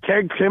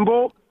 Keg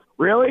Kimball?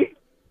 Really?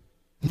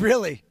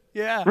 Really?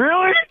 Yeah.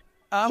 Really?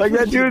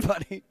 That dude,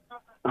 buddy.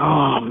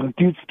 Oh, the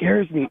dude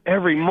scares me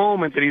every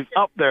moment that he's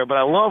up there, but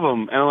I love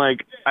him. And,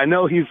 I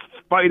know he's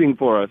fighting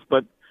for us,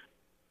 but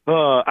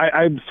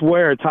I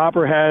swear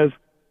Topper has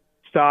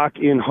stock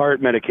in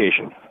heart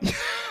medication.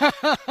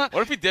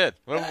 What if he did?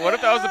 What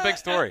if that was a big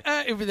story?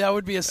 That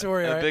would be a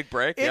story. A big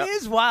break. It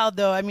is wild,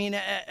 though. I mean,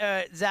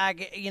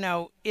 Zach,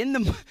 there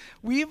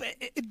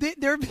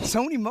have been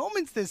so many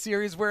moments this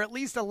series where at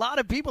least a lot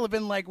of people have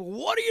been like,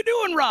 "What are you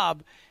doing,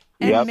 Rob?"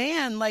 And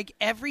man,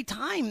 every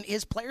time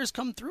his players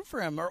come through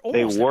for him, or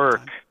almost they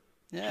work.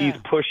 Yeah. He's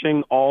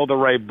pushing all the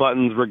right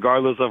buttons,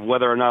 regardless of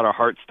whether or not our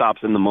heart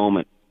stops in the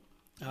moment.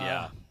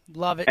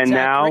 Love it. And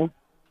Zach,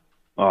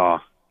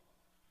 now,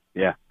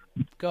 yeah.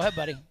 Go ahead,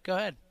 buddy. Go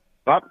ahead.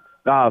 Sorry.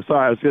 I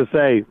was going to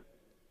say,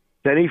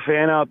 to any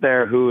fan out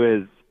there who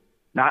has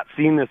not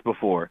seen this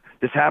before,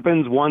 this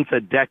happens once a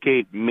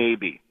decade,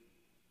 maybe.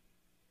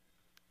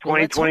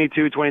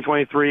 2022,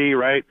 2023,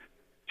 right?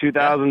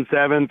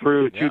 2007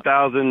 through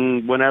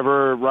 2000,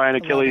 whenever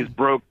Ryan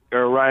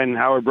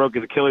Howard broke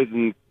his Achilles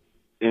in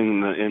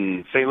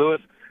St. Louis,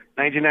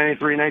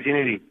 1993,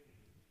 1980.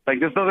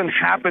 This doesn't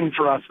happen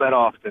for us that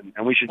often,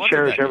 and we should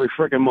cherish every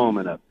freaking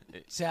moment of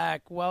it.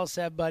 Zach, well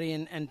said, buddy,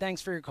 and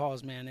thanks for your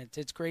calls, man.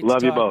 It's great to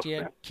talk both, to you.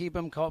 Man. Keep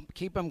them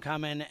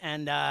coming,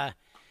 and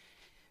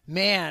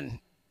man,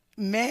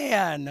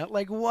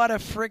 what a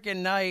freaking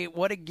night!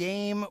 What a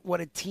game! What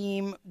a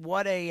team!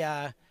 What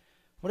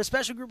a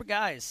special group of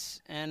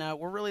guys, and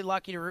we're really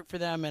lucky to root for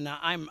them. And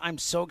I'm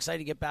so excited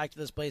to get back to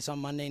this place on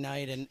Monday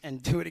night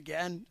and do it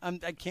again.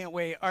 I can't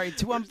wait. All right,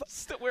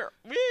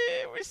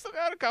 we still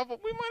got a couple.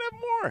 We might have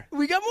more.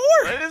 We got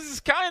more. This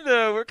is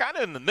we're kind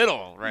of in the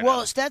middle right now.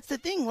 Well, that's the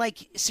thing.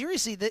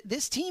 Seriously,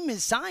 this team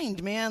is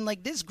signed, man.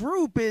 This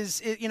group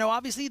is,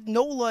 obviously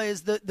Nola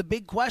is the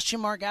big question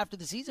mark after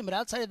the season, but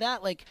outside of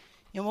that,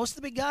 most of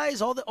the big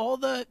guys, all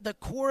the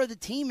core of the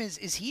team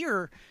is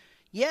here.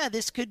 Yeah,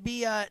 this could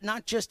be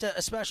not just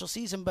a special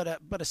season,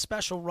 but a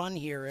special run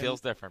here.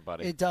 Feels different,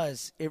 buddy. It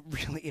does.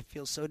 It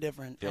feels so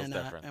different. Feels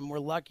different. And we're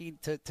lucky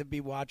to be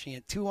watching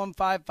it.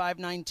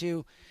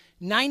 215-592-9494.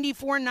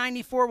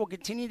 We'll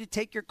continue to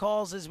take your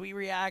calls as we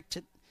react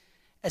to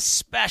a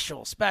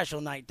special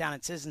night down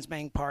at Citizens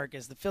Bank Park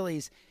as the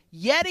Phillies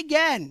yet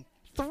again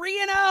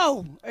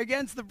 3-0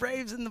 against the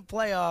Braves in the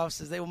playoffs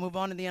as they will move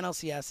on to the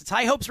NLCS. It's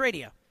High Hopes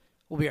Radio.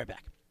 We'll be right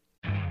back.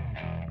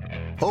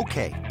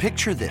 Okay,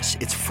 picture this.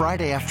 It's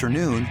Friday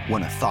afternoon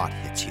when a thought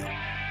hits you.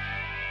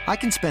 I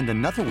can spend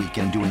another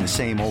weekend doing the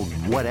same old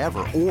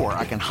whatever, or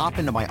I can hop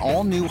into my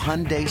all-new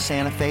Hyundai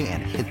Santa Fe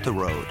and hit the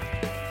road.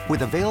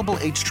 With available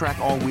H-Track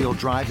all-wheel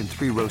drive and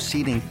 3-row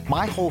seating,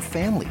 my whole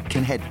family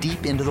can head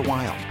deep into the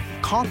wild.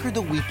 Conquer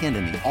the weekend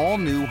in the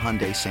all-new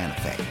Hyundai Santa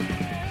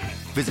Fe.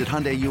 Visit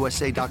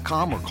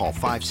HyundaiUSA.com or call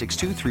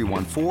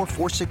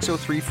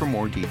 562-314-4603 for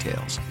more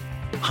details.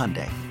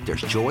 Hyundai,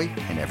 there's joy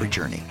in every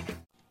journey.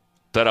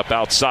 Set up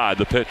outside.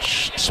 The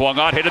pitch swung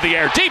on, hit in the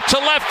air, deep to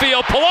left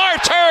field. Pilar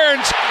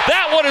turns.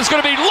 That one is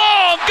going to be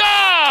long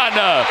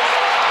gone.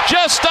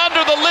 Just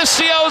under the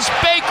Lycios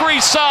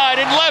Bakery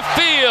side in left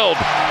field.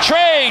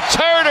 Trey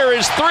Turner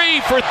is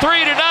 3 for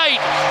 3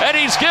 tonight, and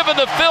he's given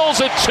the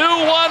Phils a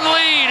 2-1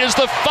 lead as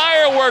the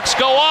fireworks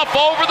go off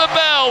over the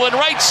bell in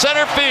right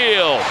center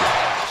field.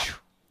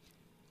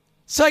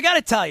 So I got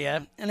to tell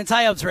you, and it's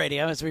High Hopes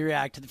Radio as we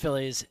react to the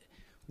Phillies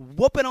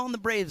whooping on the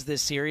Braves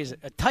this series.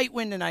 A tight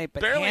win tonight,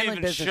 but barely handling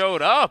even business.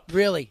 Showed up.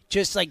 Really,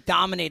 just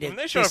dominated. And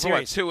they showed up for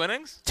what, 2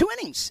 innings? 2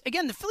 innings.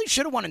 Again, the Phillies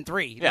should have won in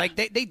 3. Yeah.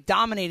 They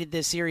dominated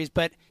this series,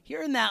 but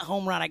here in that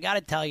home run, I got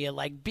to tell you,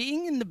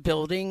 being in the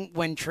building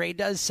when Trey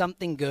does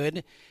something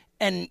good,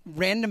 and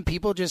random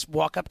people just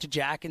walk up to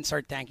Jack and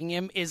start thanking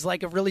him is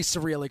like a really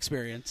surreal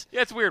experience.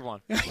 Yeah, it's a weird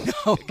one.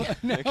 No,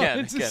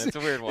 it's a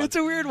weird one. It's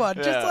a weird one.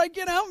 Yeah. Just like,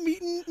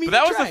 meeting But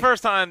that was Trey. the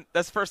first time.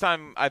 That's the first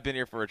time I've been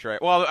here for a Trey.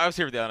 Well, I was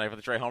here the other night for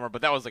the Trey homer,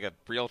 but that was like a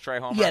real Trey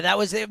homer. Yeah, that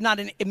was not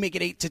an make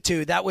it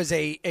 8-2. That was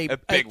a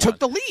big took one.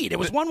 the lead. It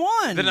was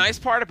 1-1. The nice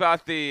part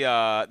about the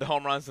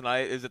home runs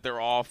tonight is that they're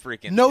all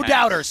freaking no tanks.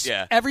 doubters.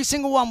 Yeah, every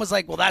single one was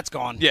like, well, that's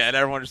gone. yeah, and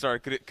everyone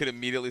just could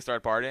immediately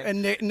start partying.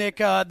 And Nick,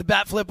 the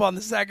bat flip on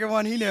the second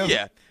one, he knew.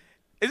 Yeah,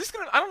 is this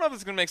gonna? I don't know if this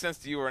is gonna make sense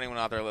to you or anyone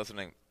out there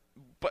listening,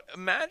 but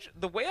imagine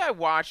the way I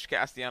watch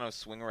Castellanos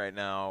swing right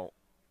now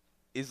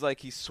is like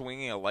he's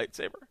swinging a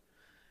lightsaber.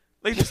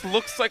 Like, it just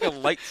looks like a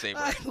lightsaber.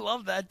 I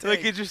love that take. Like,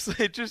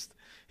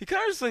 he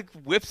kind of just like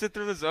whips it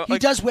through the zone. He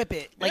does whip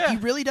it. Like, yeah. He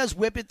really does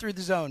whip it through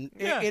the zone.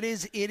 Yeah. It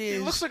is.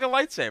 It looks like a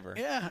lightsaber.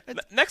 Yeah.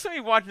 Next time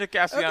you watch Nick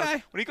Castellanos,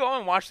 Okay. when you go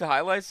and watch the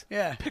highlights,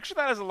 picture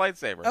that as a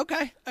lightsaber.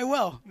 Okay, I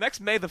will. Next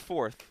May the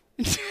 4th.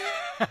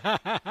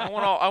 I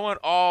want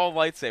all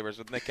lightsabers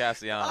with Nick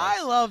Castellanos.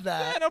 I love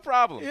that. Yeah, no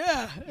problem.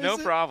 Yeah. No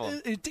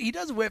problem. He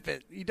does whip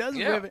it. He does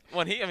whip it.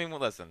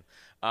 Listen,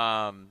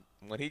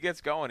 when he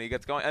gets going, he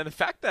gets going. And the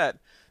fact that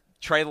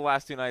Trey the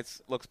last two nights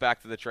looks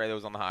back to the Trey that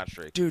was on the hot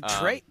streak. Dude,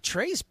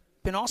 Trey's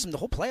been awesome the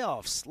whole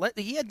playoffs.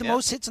 He had the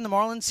most hits in the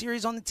Marlins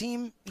series on the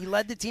team. He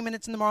led the team in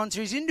hits in the Marlins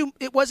series.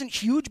 It wasn't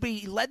huge, but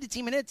he led the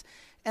team in hits.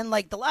 And,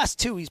 like, the last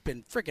two, he's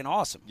been freaking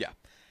awesome. Yeah.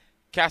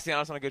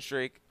 Castellanos on a good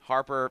streak.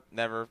 Harper,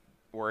 never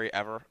worry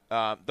ever.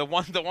 The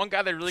one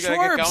guy that really got to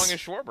get going is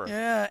Schwarber.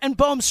 Yeah, and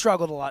Bohm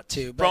struggled a lot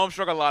too. Bohm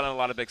struggled a lot in a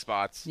lot of big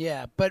spots.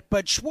 Yeah, but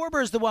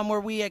Schwarber is the one where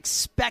we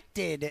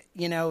expected,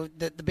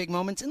 the big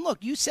moments. And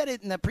look, you said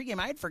it in the pregame.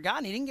 I had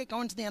forgotten he didn't get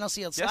going to the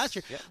NLCS last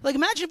year. Yeah. Like,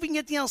 imagine if we can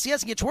get the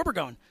NLCS and get Schwarber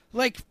going.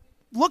 Like,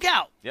 look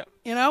out. Yep.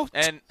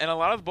 And a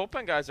lot of the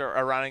bullpen guys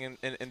are running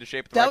into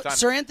shape at the right time.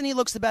 Sir Anthony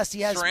looks the best he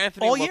has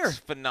all year. Looks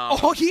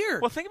phenomenal. All year.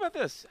 Well, think about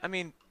this. I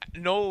mean,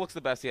 Nola looks the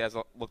best he has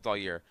looked all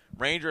year.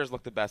 Rangers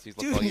looked the best he's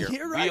looked all year.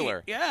 You're right.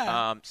 Wheeler.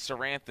 Yeah.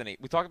 Sir Anthony.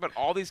 We talked about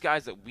all these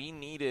guys that we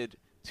needed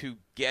to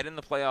get in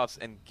the playoffs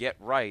and get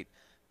right.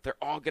 They're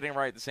all getting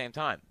right at the same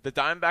time. The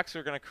Diamondbacks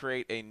are going to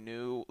create a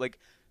new,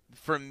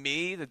 for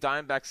me, the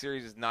Diamondback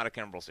series is not a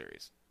Kimbrel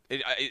series.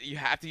 You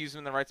have to use them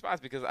in the right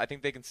spots because I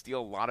think they can steal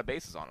a lot of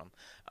bases on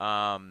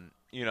them.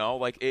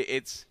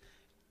 It's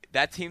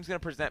that team's going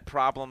to present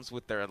problems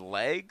with their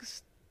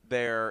legs.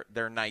 They're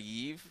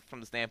naive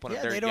from the standpoint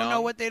of they're they don't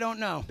know what they don't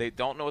know. They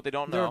don't know what they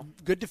don't They're know.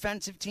 a good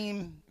defensive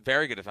team.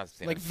 Very good defensive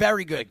team. Like,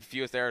 very good. Like,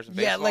 fewest errors in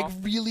baseball. Yeah, like,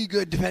 really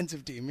good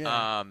defensive team.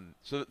 Yeah.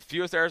 So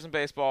fewest errors in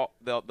baseball.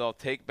 They'll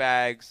take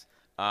bags.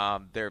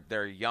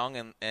 They're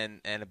young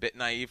and a bit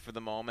naive for the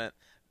moment.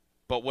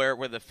 But where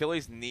the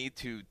Phillies need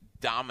to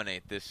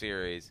dominate this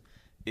series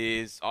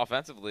is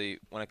offensively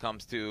when it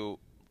comes to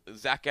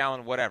Zach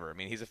Gallen, whatever. I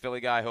mean, he's a Philly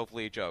guy.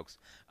 Hopefully he chokes.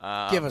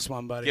 Give us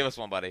one, buddy. Give us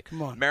one, buddy.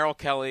 Come on. Merrill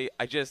Kelly,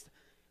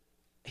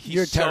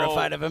 you're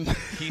terrified of him.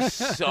 He's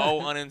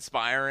so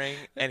uninspiring,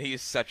 and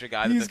he's such a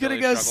guy that he's going to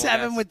go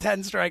 7 with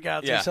 10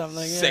 strikeouts or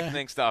something.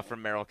 Sickening stuff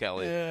from Merrill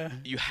Kelly. Yeah.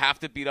 You have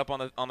to beat up on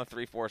the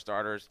 3-4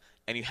 starters,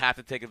 and you have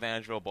to take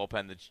advantage of a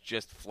bullpen that's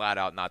just flat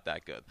out not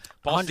that good.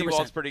 Paul 100%.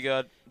 Sewald's pretty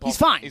good. He's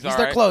fine. He's all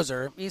their right.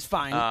 closer. He's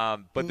fine.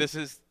 But this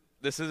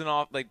isn't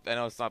all I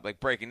know it's not like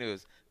breaking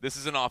news. This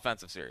is an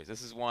offensive series.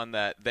 This is one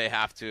that they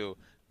have to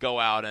go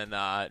out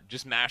and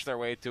just mash their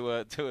way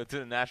to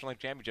the National League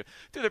Championship.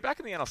 Dude, they're back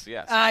in the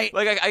NLCS.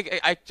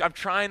 I'm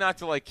trying not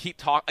to keep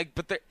talking,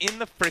 but they're in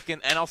the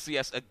freaking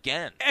NLCS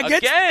again. And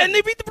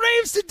they beat the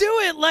Braves to do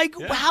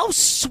it. How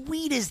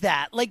sweet is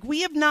that?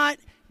 We have not.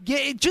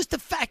 Just the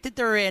fact that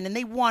they're in and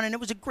they won and it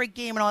was a great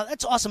game and all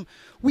that's awesome.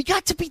 We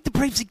got to beat the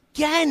Braves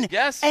again.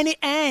 Yes.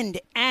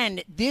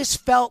 And this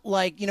felt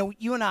like,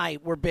 you and I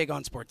were big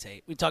on Sports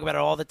 8. We talk about it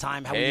all the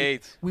time. How we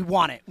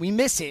want it. We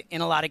miss it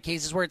in a lot of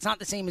cases where it's not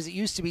the same as it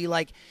used to be.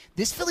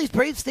 This Phillies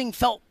Braves thing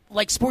felt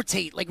like Sports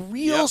 8, like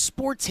real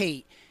Sports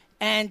 8.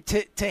 And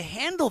to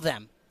handle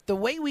them the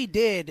way we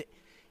did,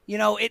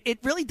 it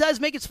really does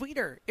make it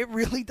sweeter. It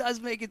really does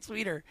make it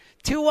sweeter.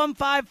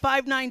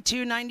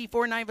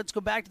 215-592-9490. Let's go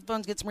back to the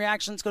phones, get some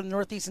reactions. Let's go to the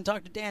Northeast and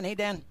talk to Dan. Hey,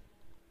 Dan.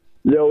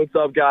 Yo, what's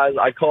up, guys?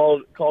 I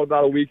called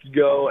about a week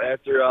ago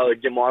after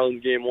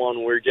Marlins game 1.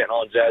 We were getting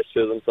on Jazz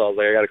Chisholm, so I was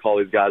like, I got to call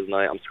these guys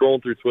tonight. I'm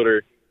scrolling through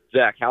Twitter.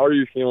 Jack, how are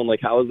you feeling?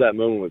 How was that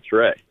moment with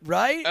Trey?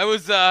 Right? It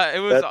was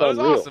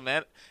awesome,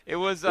 man. It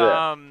was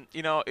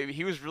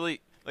he was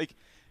really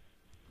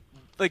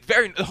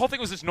the whole thing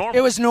was just normal.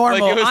 It was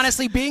normal.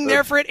 Honestly, being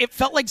there for it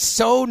felt like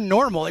so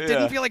normal. It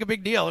didn't feel like a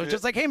big deal. It was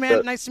just like, hey,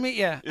 man, nice to meet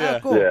you. Yeah. Oh,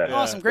 cool. Yeah.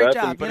 Awesome. Great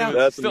job.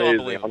 That's still amazing.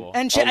 unbelievable.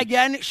 And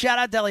again, shout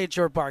out to Elliott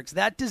Short Parks.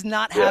 That does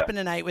not happen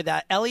tonight with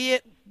that.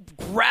 Elliott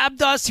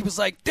grabbed us. He was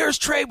like, there's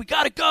Trey. We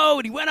got to go.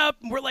 And he went up,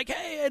 and we're like,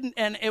 hey.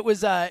 And it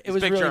was big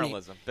really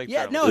journalism. Neat. Big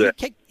journalism. No,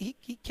 he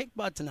kicked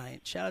butt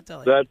tonight. Shout out to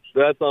Elliott.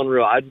 That's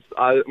unreal.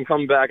 I'm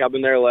coming back. I've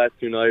been there the last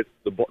 2 nights.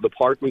 The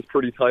park was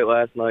pretty tight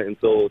last night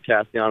until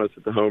Castellanos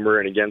hit the homer,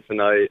 and again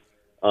tonight.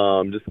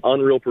 Just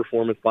unreal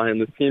performance by him.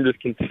 This team just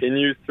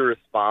continues to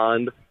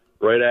respond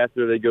right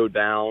after they go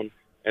down.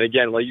 And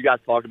again, like you guys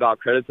talked about,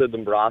 credit to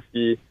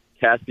Dombrowski,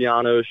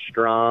 Castellanos,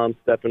 Strahm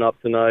stepping up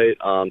tonight,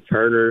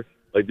 Turner,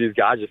 like these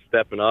guys just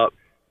stepping up.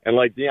 And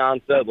like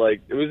Deion said,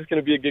 like it was just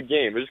going to be a good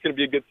game. It was just going to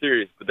be a good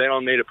series. But they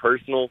don't made it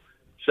personal.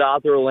 Shout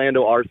out to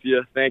Orlando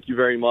Arcia. Thank you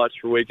very much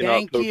for waking up.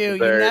 Thank you. You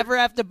never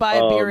have to buy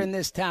a beer in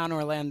this town,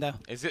 Orlando.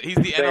 He's the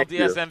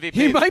NLDS MVP.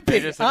 He might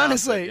be,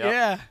 honestly.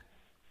 Yeah.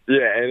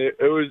 Yeah, and it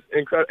was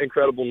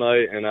incredible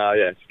night. And,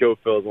 just go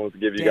Phils. I wanted to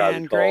give you guys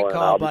a call. Great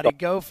call, buddy.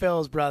 Go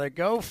Phils, brother.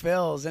 Go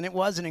Phils. And it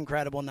was an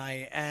incredible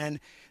night.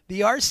 And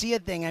the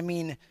Arcia thing, I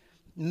mean,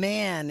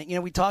 man,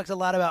 we talked a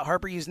lot about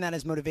Harper using that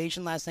as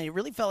motivation last night. It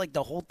really felt like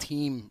the whole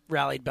team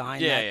rallied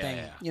behind that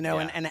thing,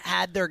 and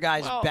had their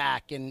guys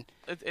back. And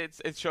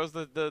it shows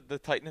the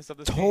tightness of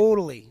the team.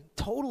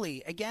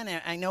 Totally.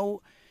 Again, I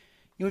know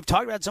we've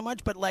talked about it so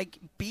much, but like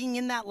being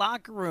in that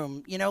locker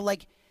room,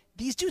 like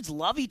these dudes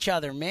love each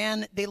other,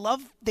 man. They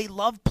love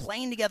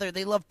playing together.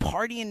 They love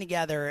partying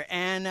together,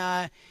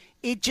 and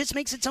it just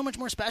makes it so much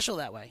more special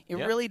that way. It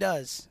really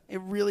does. It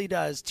really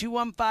does.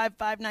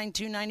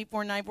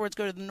 215-592-9494. Let's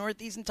go to the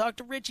Northeast and talk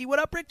to Richie. What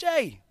up,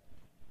 Richie?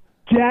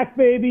 Jack,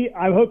 baby,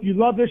 I hope you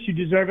love this. You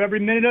deserve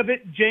every minute of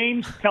it.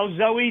 James, tell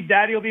Zoe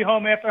Daddy will be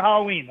home after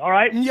Halloween, all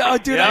right? Yo,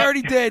 dude, I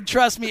already did.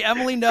 Trust me.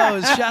 Emily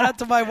knows. Shout out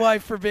to my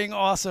wife for being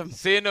awesome.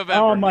 See you in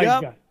November. Oh, my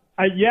God.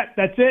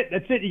 That's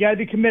it. You got to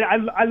be committed.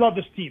 I love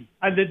this team.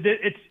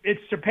 It's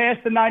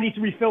surpassed the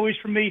 93 Phillies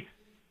for me.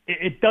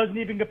 It doesn't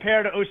even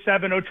compare to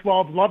 07,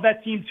 012. Love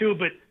that team, too.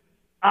 But,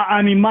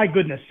 I mean, my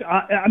goodness.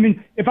 I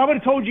mean, if I would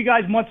have told you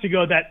guys months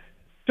ago that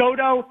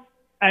Soto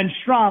and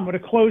Strahm would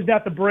have closed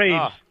out the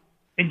Braves,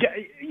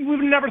 we would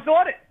have never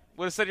thought it.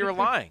 Would have said you were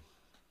lying.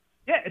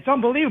 Yeah, it's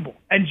unbelievable.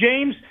 And,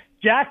 James,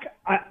 Jack,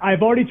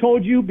 I've already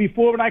told you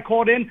before when I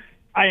called in,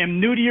 I am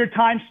new to your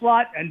time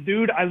slot. And,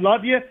 dude, I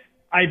love you.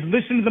 I've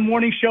listened to the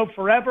morning show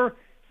forever.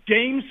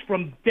 James,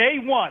 from day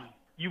one,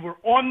 you were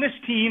on this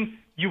team.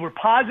 You were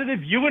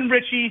positive. You and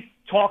Richie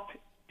talked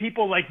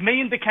people like me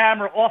and the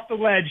camera off the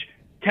ledge,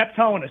 kept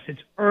telling us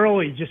it's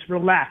early, just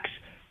relax.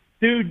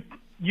 Dude,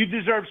 you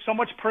deserve so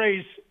much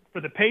praise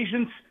for the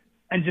patience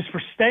and just for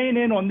staying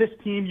in on this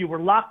team. You were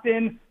locked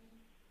in.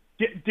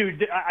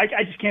 Dude,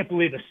 I just can't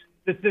believe this.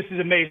 This is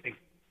amazing.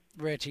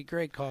 Richie,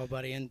 great call,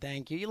 buddy, and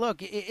thank you.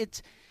 Look,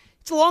 it's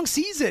a long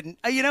season.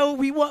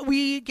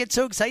 We get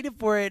so excited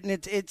for it, and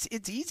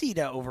it's easy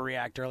to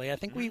overreact early. I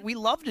think we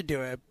love to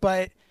do it,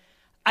 but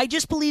I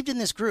just believed in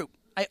this group.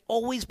 I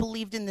always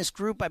believed in this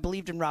group. I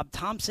believed in Rob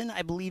Thompson.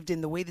 I believed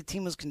in the way the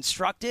team was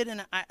constructed,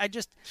 and I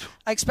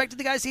expected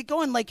the guys to get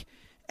going.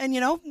 And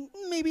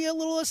maybe a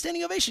little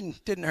standing ovation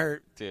didn't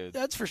hurt. Dude,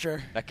 that's for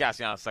sure. That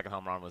Castellanos second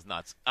home run was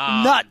nuts.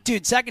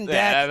 Dude. Second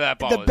bat.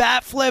 The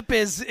bat flip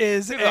is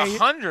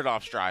 100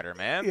 off Strider,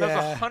 man. Yeah.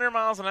 That's 100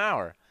 miles an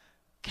hour.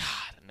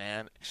 God,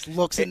 man. Just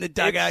looks in the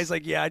dugout. He's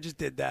like, yeah, I just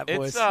did that,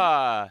 boys.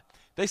 So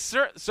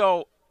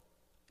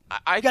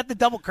I got the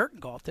double curtain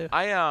call too.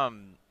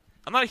 I'm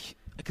not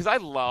because I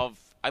love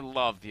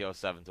the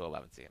 07 to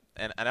 11 team,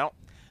 and I don't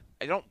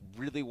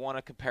really want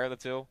to compare the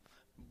two,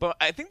 but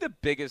I think the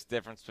biggest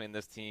difference between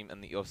this team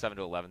and the 07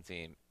 to 11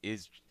 team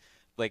is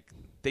like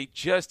they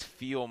just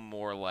feel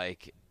more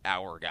like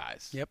our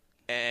guys. Yep.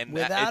 And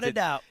without a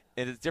doubt,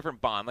 it's a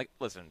different bond. Like,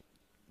 listen,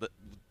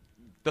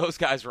 those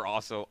guys are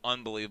also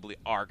unbelievably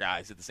our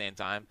guys at the same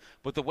time.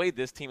 But the way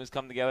this team has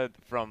come together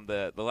from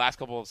the last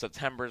couple of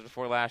Septembers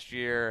before last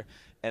year,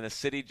 and the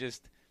city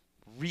just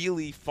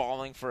really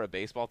falling for a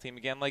baseball team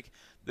again. Like,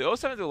 the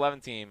 07 to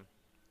 11 team,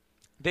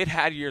 they'd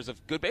had years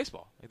of good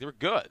baseball. Like, they were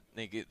good.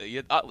 You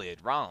had Utley, you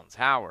had Rollins,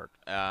 Howard,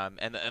 and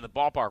the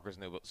ballpark was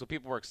new. So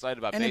people were excited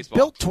about and baseball. And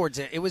it built towards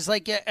it. It was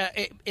like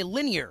a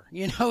linear.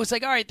 It's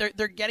like, all right,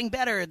 they're getting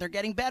better,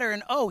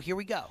 and here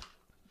we go.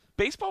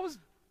 Baseball was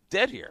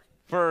dead here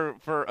for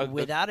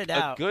without a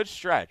doubt, a good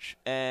stretch,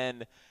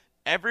 and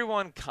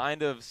everyone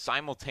kind of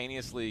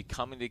simultaneously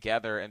coming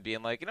together and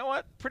being like, you know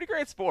what, pretty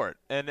great sport,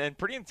 and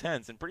pretty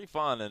intense and pretty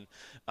fun,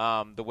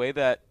 and the way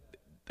that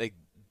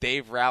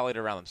they've rallied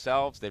around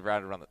themselves, they've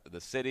rallied around the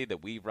city,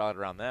 that we've rallied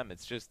around them.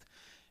 It's just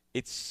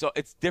it's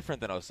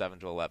different than 07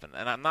 to 11,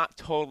 and I'm not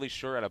totally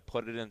sure how to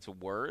put it into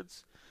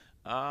words,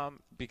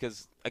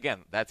 because again,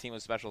 that team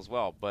was special as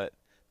well, but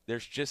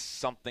there's just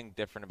something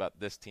different about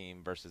this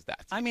team versus that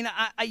team. I mean,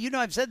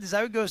 I've said this.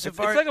 I would go so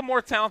far. It's like a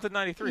more talented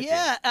 93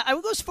 Yeah, team. I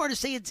would go so far to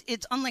say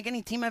it's unlike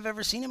any team I've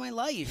ever seen in my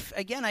life.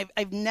 Again,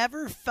 I've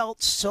never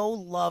felt so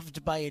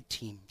loved by a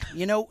team.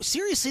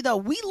 Seriously, though,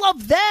 we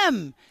love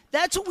them.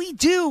 That's what we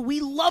do.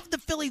 We love the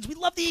Phillies. We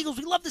love the Eagles.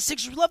 We love the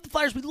Sixers. We love the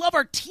Flyers. We love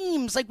our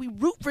teams. Like, we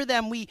root for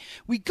them. We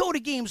go to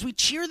games. We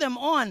cheer them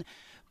on.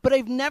 But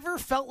I've never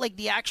felt like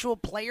the actual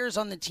players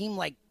on the team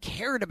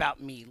cared about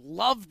me,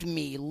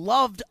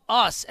 loved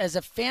us as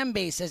a fan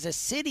base, as a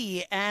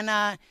city,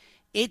 and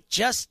it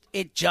just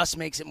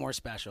makes it more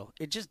special.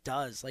 It just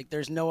does.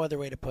 There's no other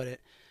way to put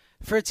it.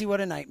 Fritzy, what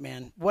a night,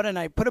 man! What a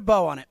night. Put a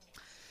bow on it.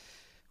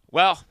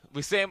 Well,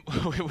 we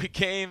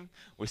came,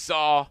 we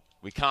saw,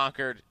 we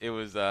conquered. It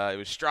was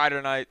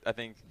Strider night. I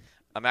think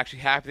I'm actually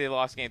happy they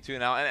lost game 2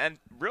 now. And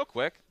real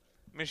quick,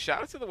 I mean,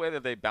 shout out to the way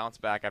that they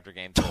bounced back after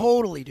Game 2.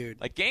 Totally, dude.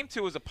 Like, Game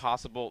 2 was a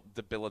possible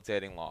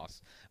debilitating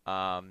loss.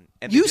 And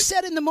you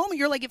said in the moment,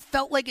 you're like, it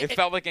felt like Game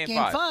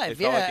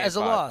 5. As a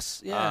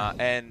loss. Yeah.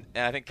 And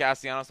I think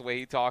Castellanos, the way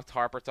he talked,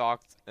 Harper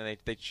talked, and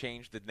they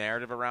changed the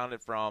narrative around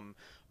it from,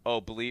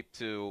 bleep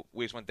to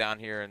we just went down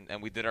here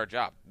and we did our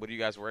job. What are you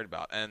guys worried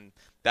about? And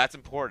that's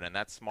important and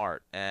that's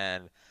smart.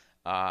 And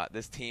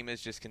this team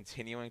is just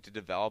continuing to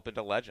develop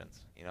into legends.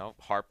 You know,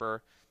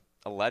 Harper,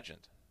 a legend.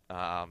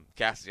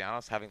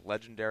 Castellanos having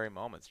legendary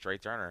moments. Trey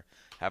Turner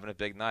having a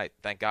big night.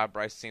 Thank God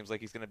Bryce seems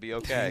like he's going to be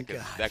okay.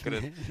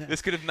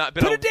 This could have not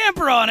been put a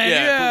damper on it.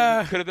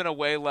 Yeah. Could have been a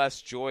way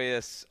less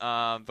joyous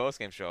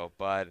post-game show,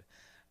 but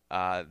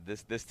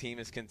this team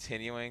is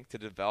continuing to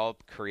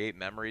develop, create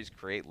memories,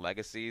 create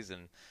legacies,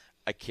 and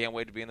I can't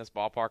wait to be in this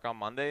ballpark on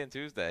Monday and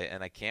Tuesday,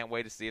 and I can't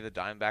wait to see if the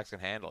Diamondbacks can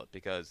handle it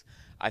because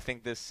I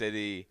think this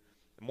city,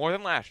 more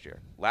than last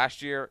year.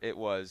 Last year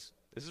this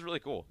is really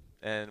cool.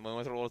 And when we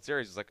went to the World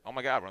Series, it's like, oh,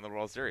 my God, we're in the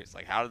World Series.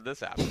 Like, how did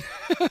this happen?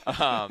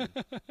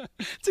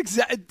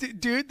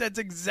 Dude, that's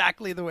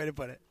exactly the way to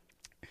put it.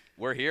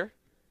 We're here,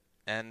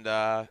 and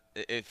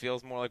it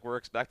feels more like we're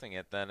expecting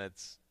it than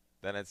it's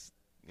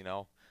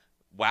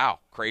wow,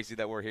 crazy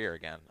that we're here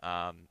again.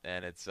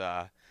 And it's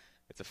a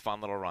fun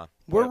little run.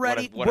 We're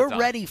ready. We're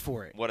ready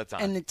for it. What a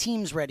time. And the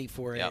team's ready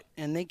for it. Yep.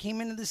 And they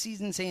came into the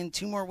season saying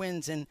 2 more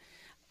wins, and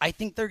I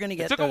think they're going to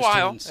get those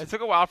teams. It took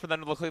a while for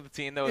them to look like the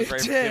team that was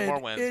ready for 2 more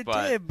wins. It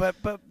did,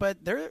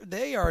 but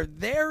they are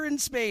there in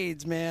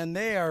spades, man.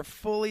 They are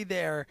fully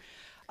there.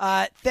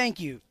 Thank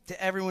you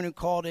to everyone who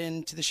called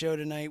in to the show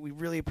tonight. We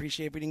really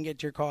appreciate it. We didn't get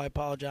to your call. I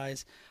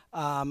apologize.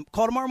 Call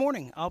tomorrow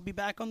morning. I'll be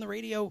back on the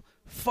radio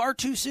far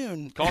too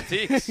soon. Call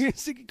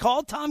Teeks.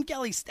 Call Tom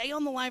Kelly. Stay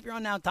on the line if you're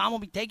on now. Tom will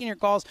be taking your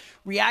calls,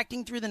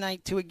 reacting through the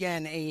night to,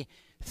 again, a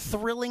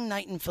thrilling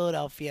night in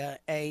Philadelphia,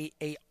 a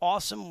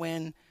awesome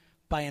win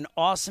by an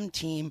awesome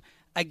team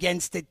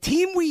against a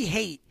team we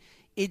hate.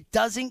 It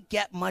doesn't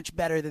get much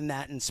better than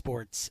that in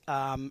sports.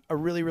 A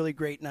really, really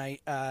great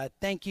night.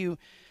 Thank you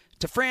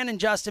to Fran and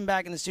Justin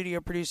back in the studio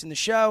producing the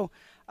show.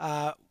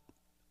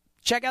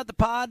 Check out the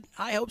pod,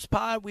 High Hopes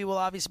Pod. We will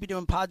obviously be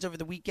doing pods over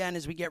the weekend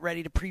as we get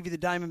ready to preview the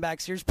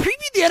Diamondback series.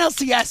 Preview the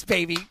NLCS,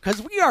 baby,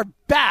 because we are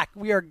back.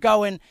 We are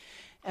going,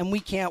 and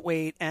we can't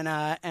wait. And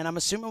I'm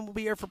assuming we'll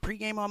be here for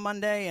pregame on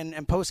Monday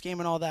and postgame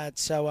and all that.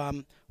 So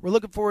we're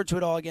looking forward to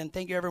it all again.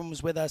 Thank you, everyone who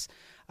was with us.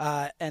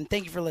 And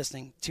thank you for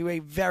listening to a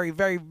very,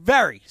 very,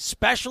 very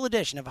special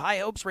edition of High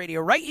Hopes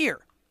Radio right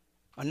here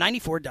on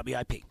 94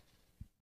 WIP.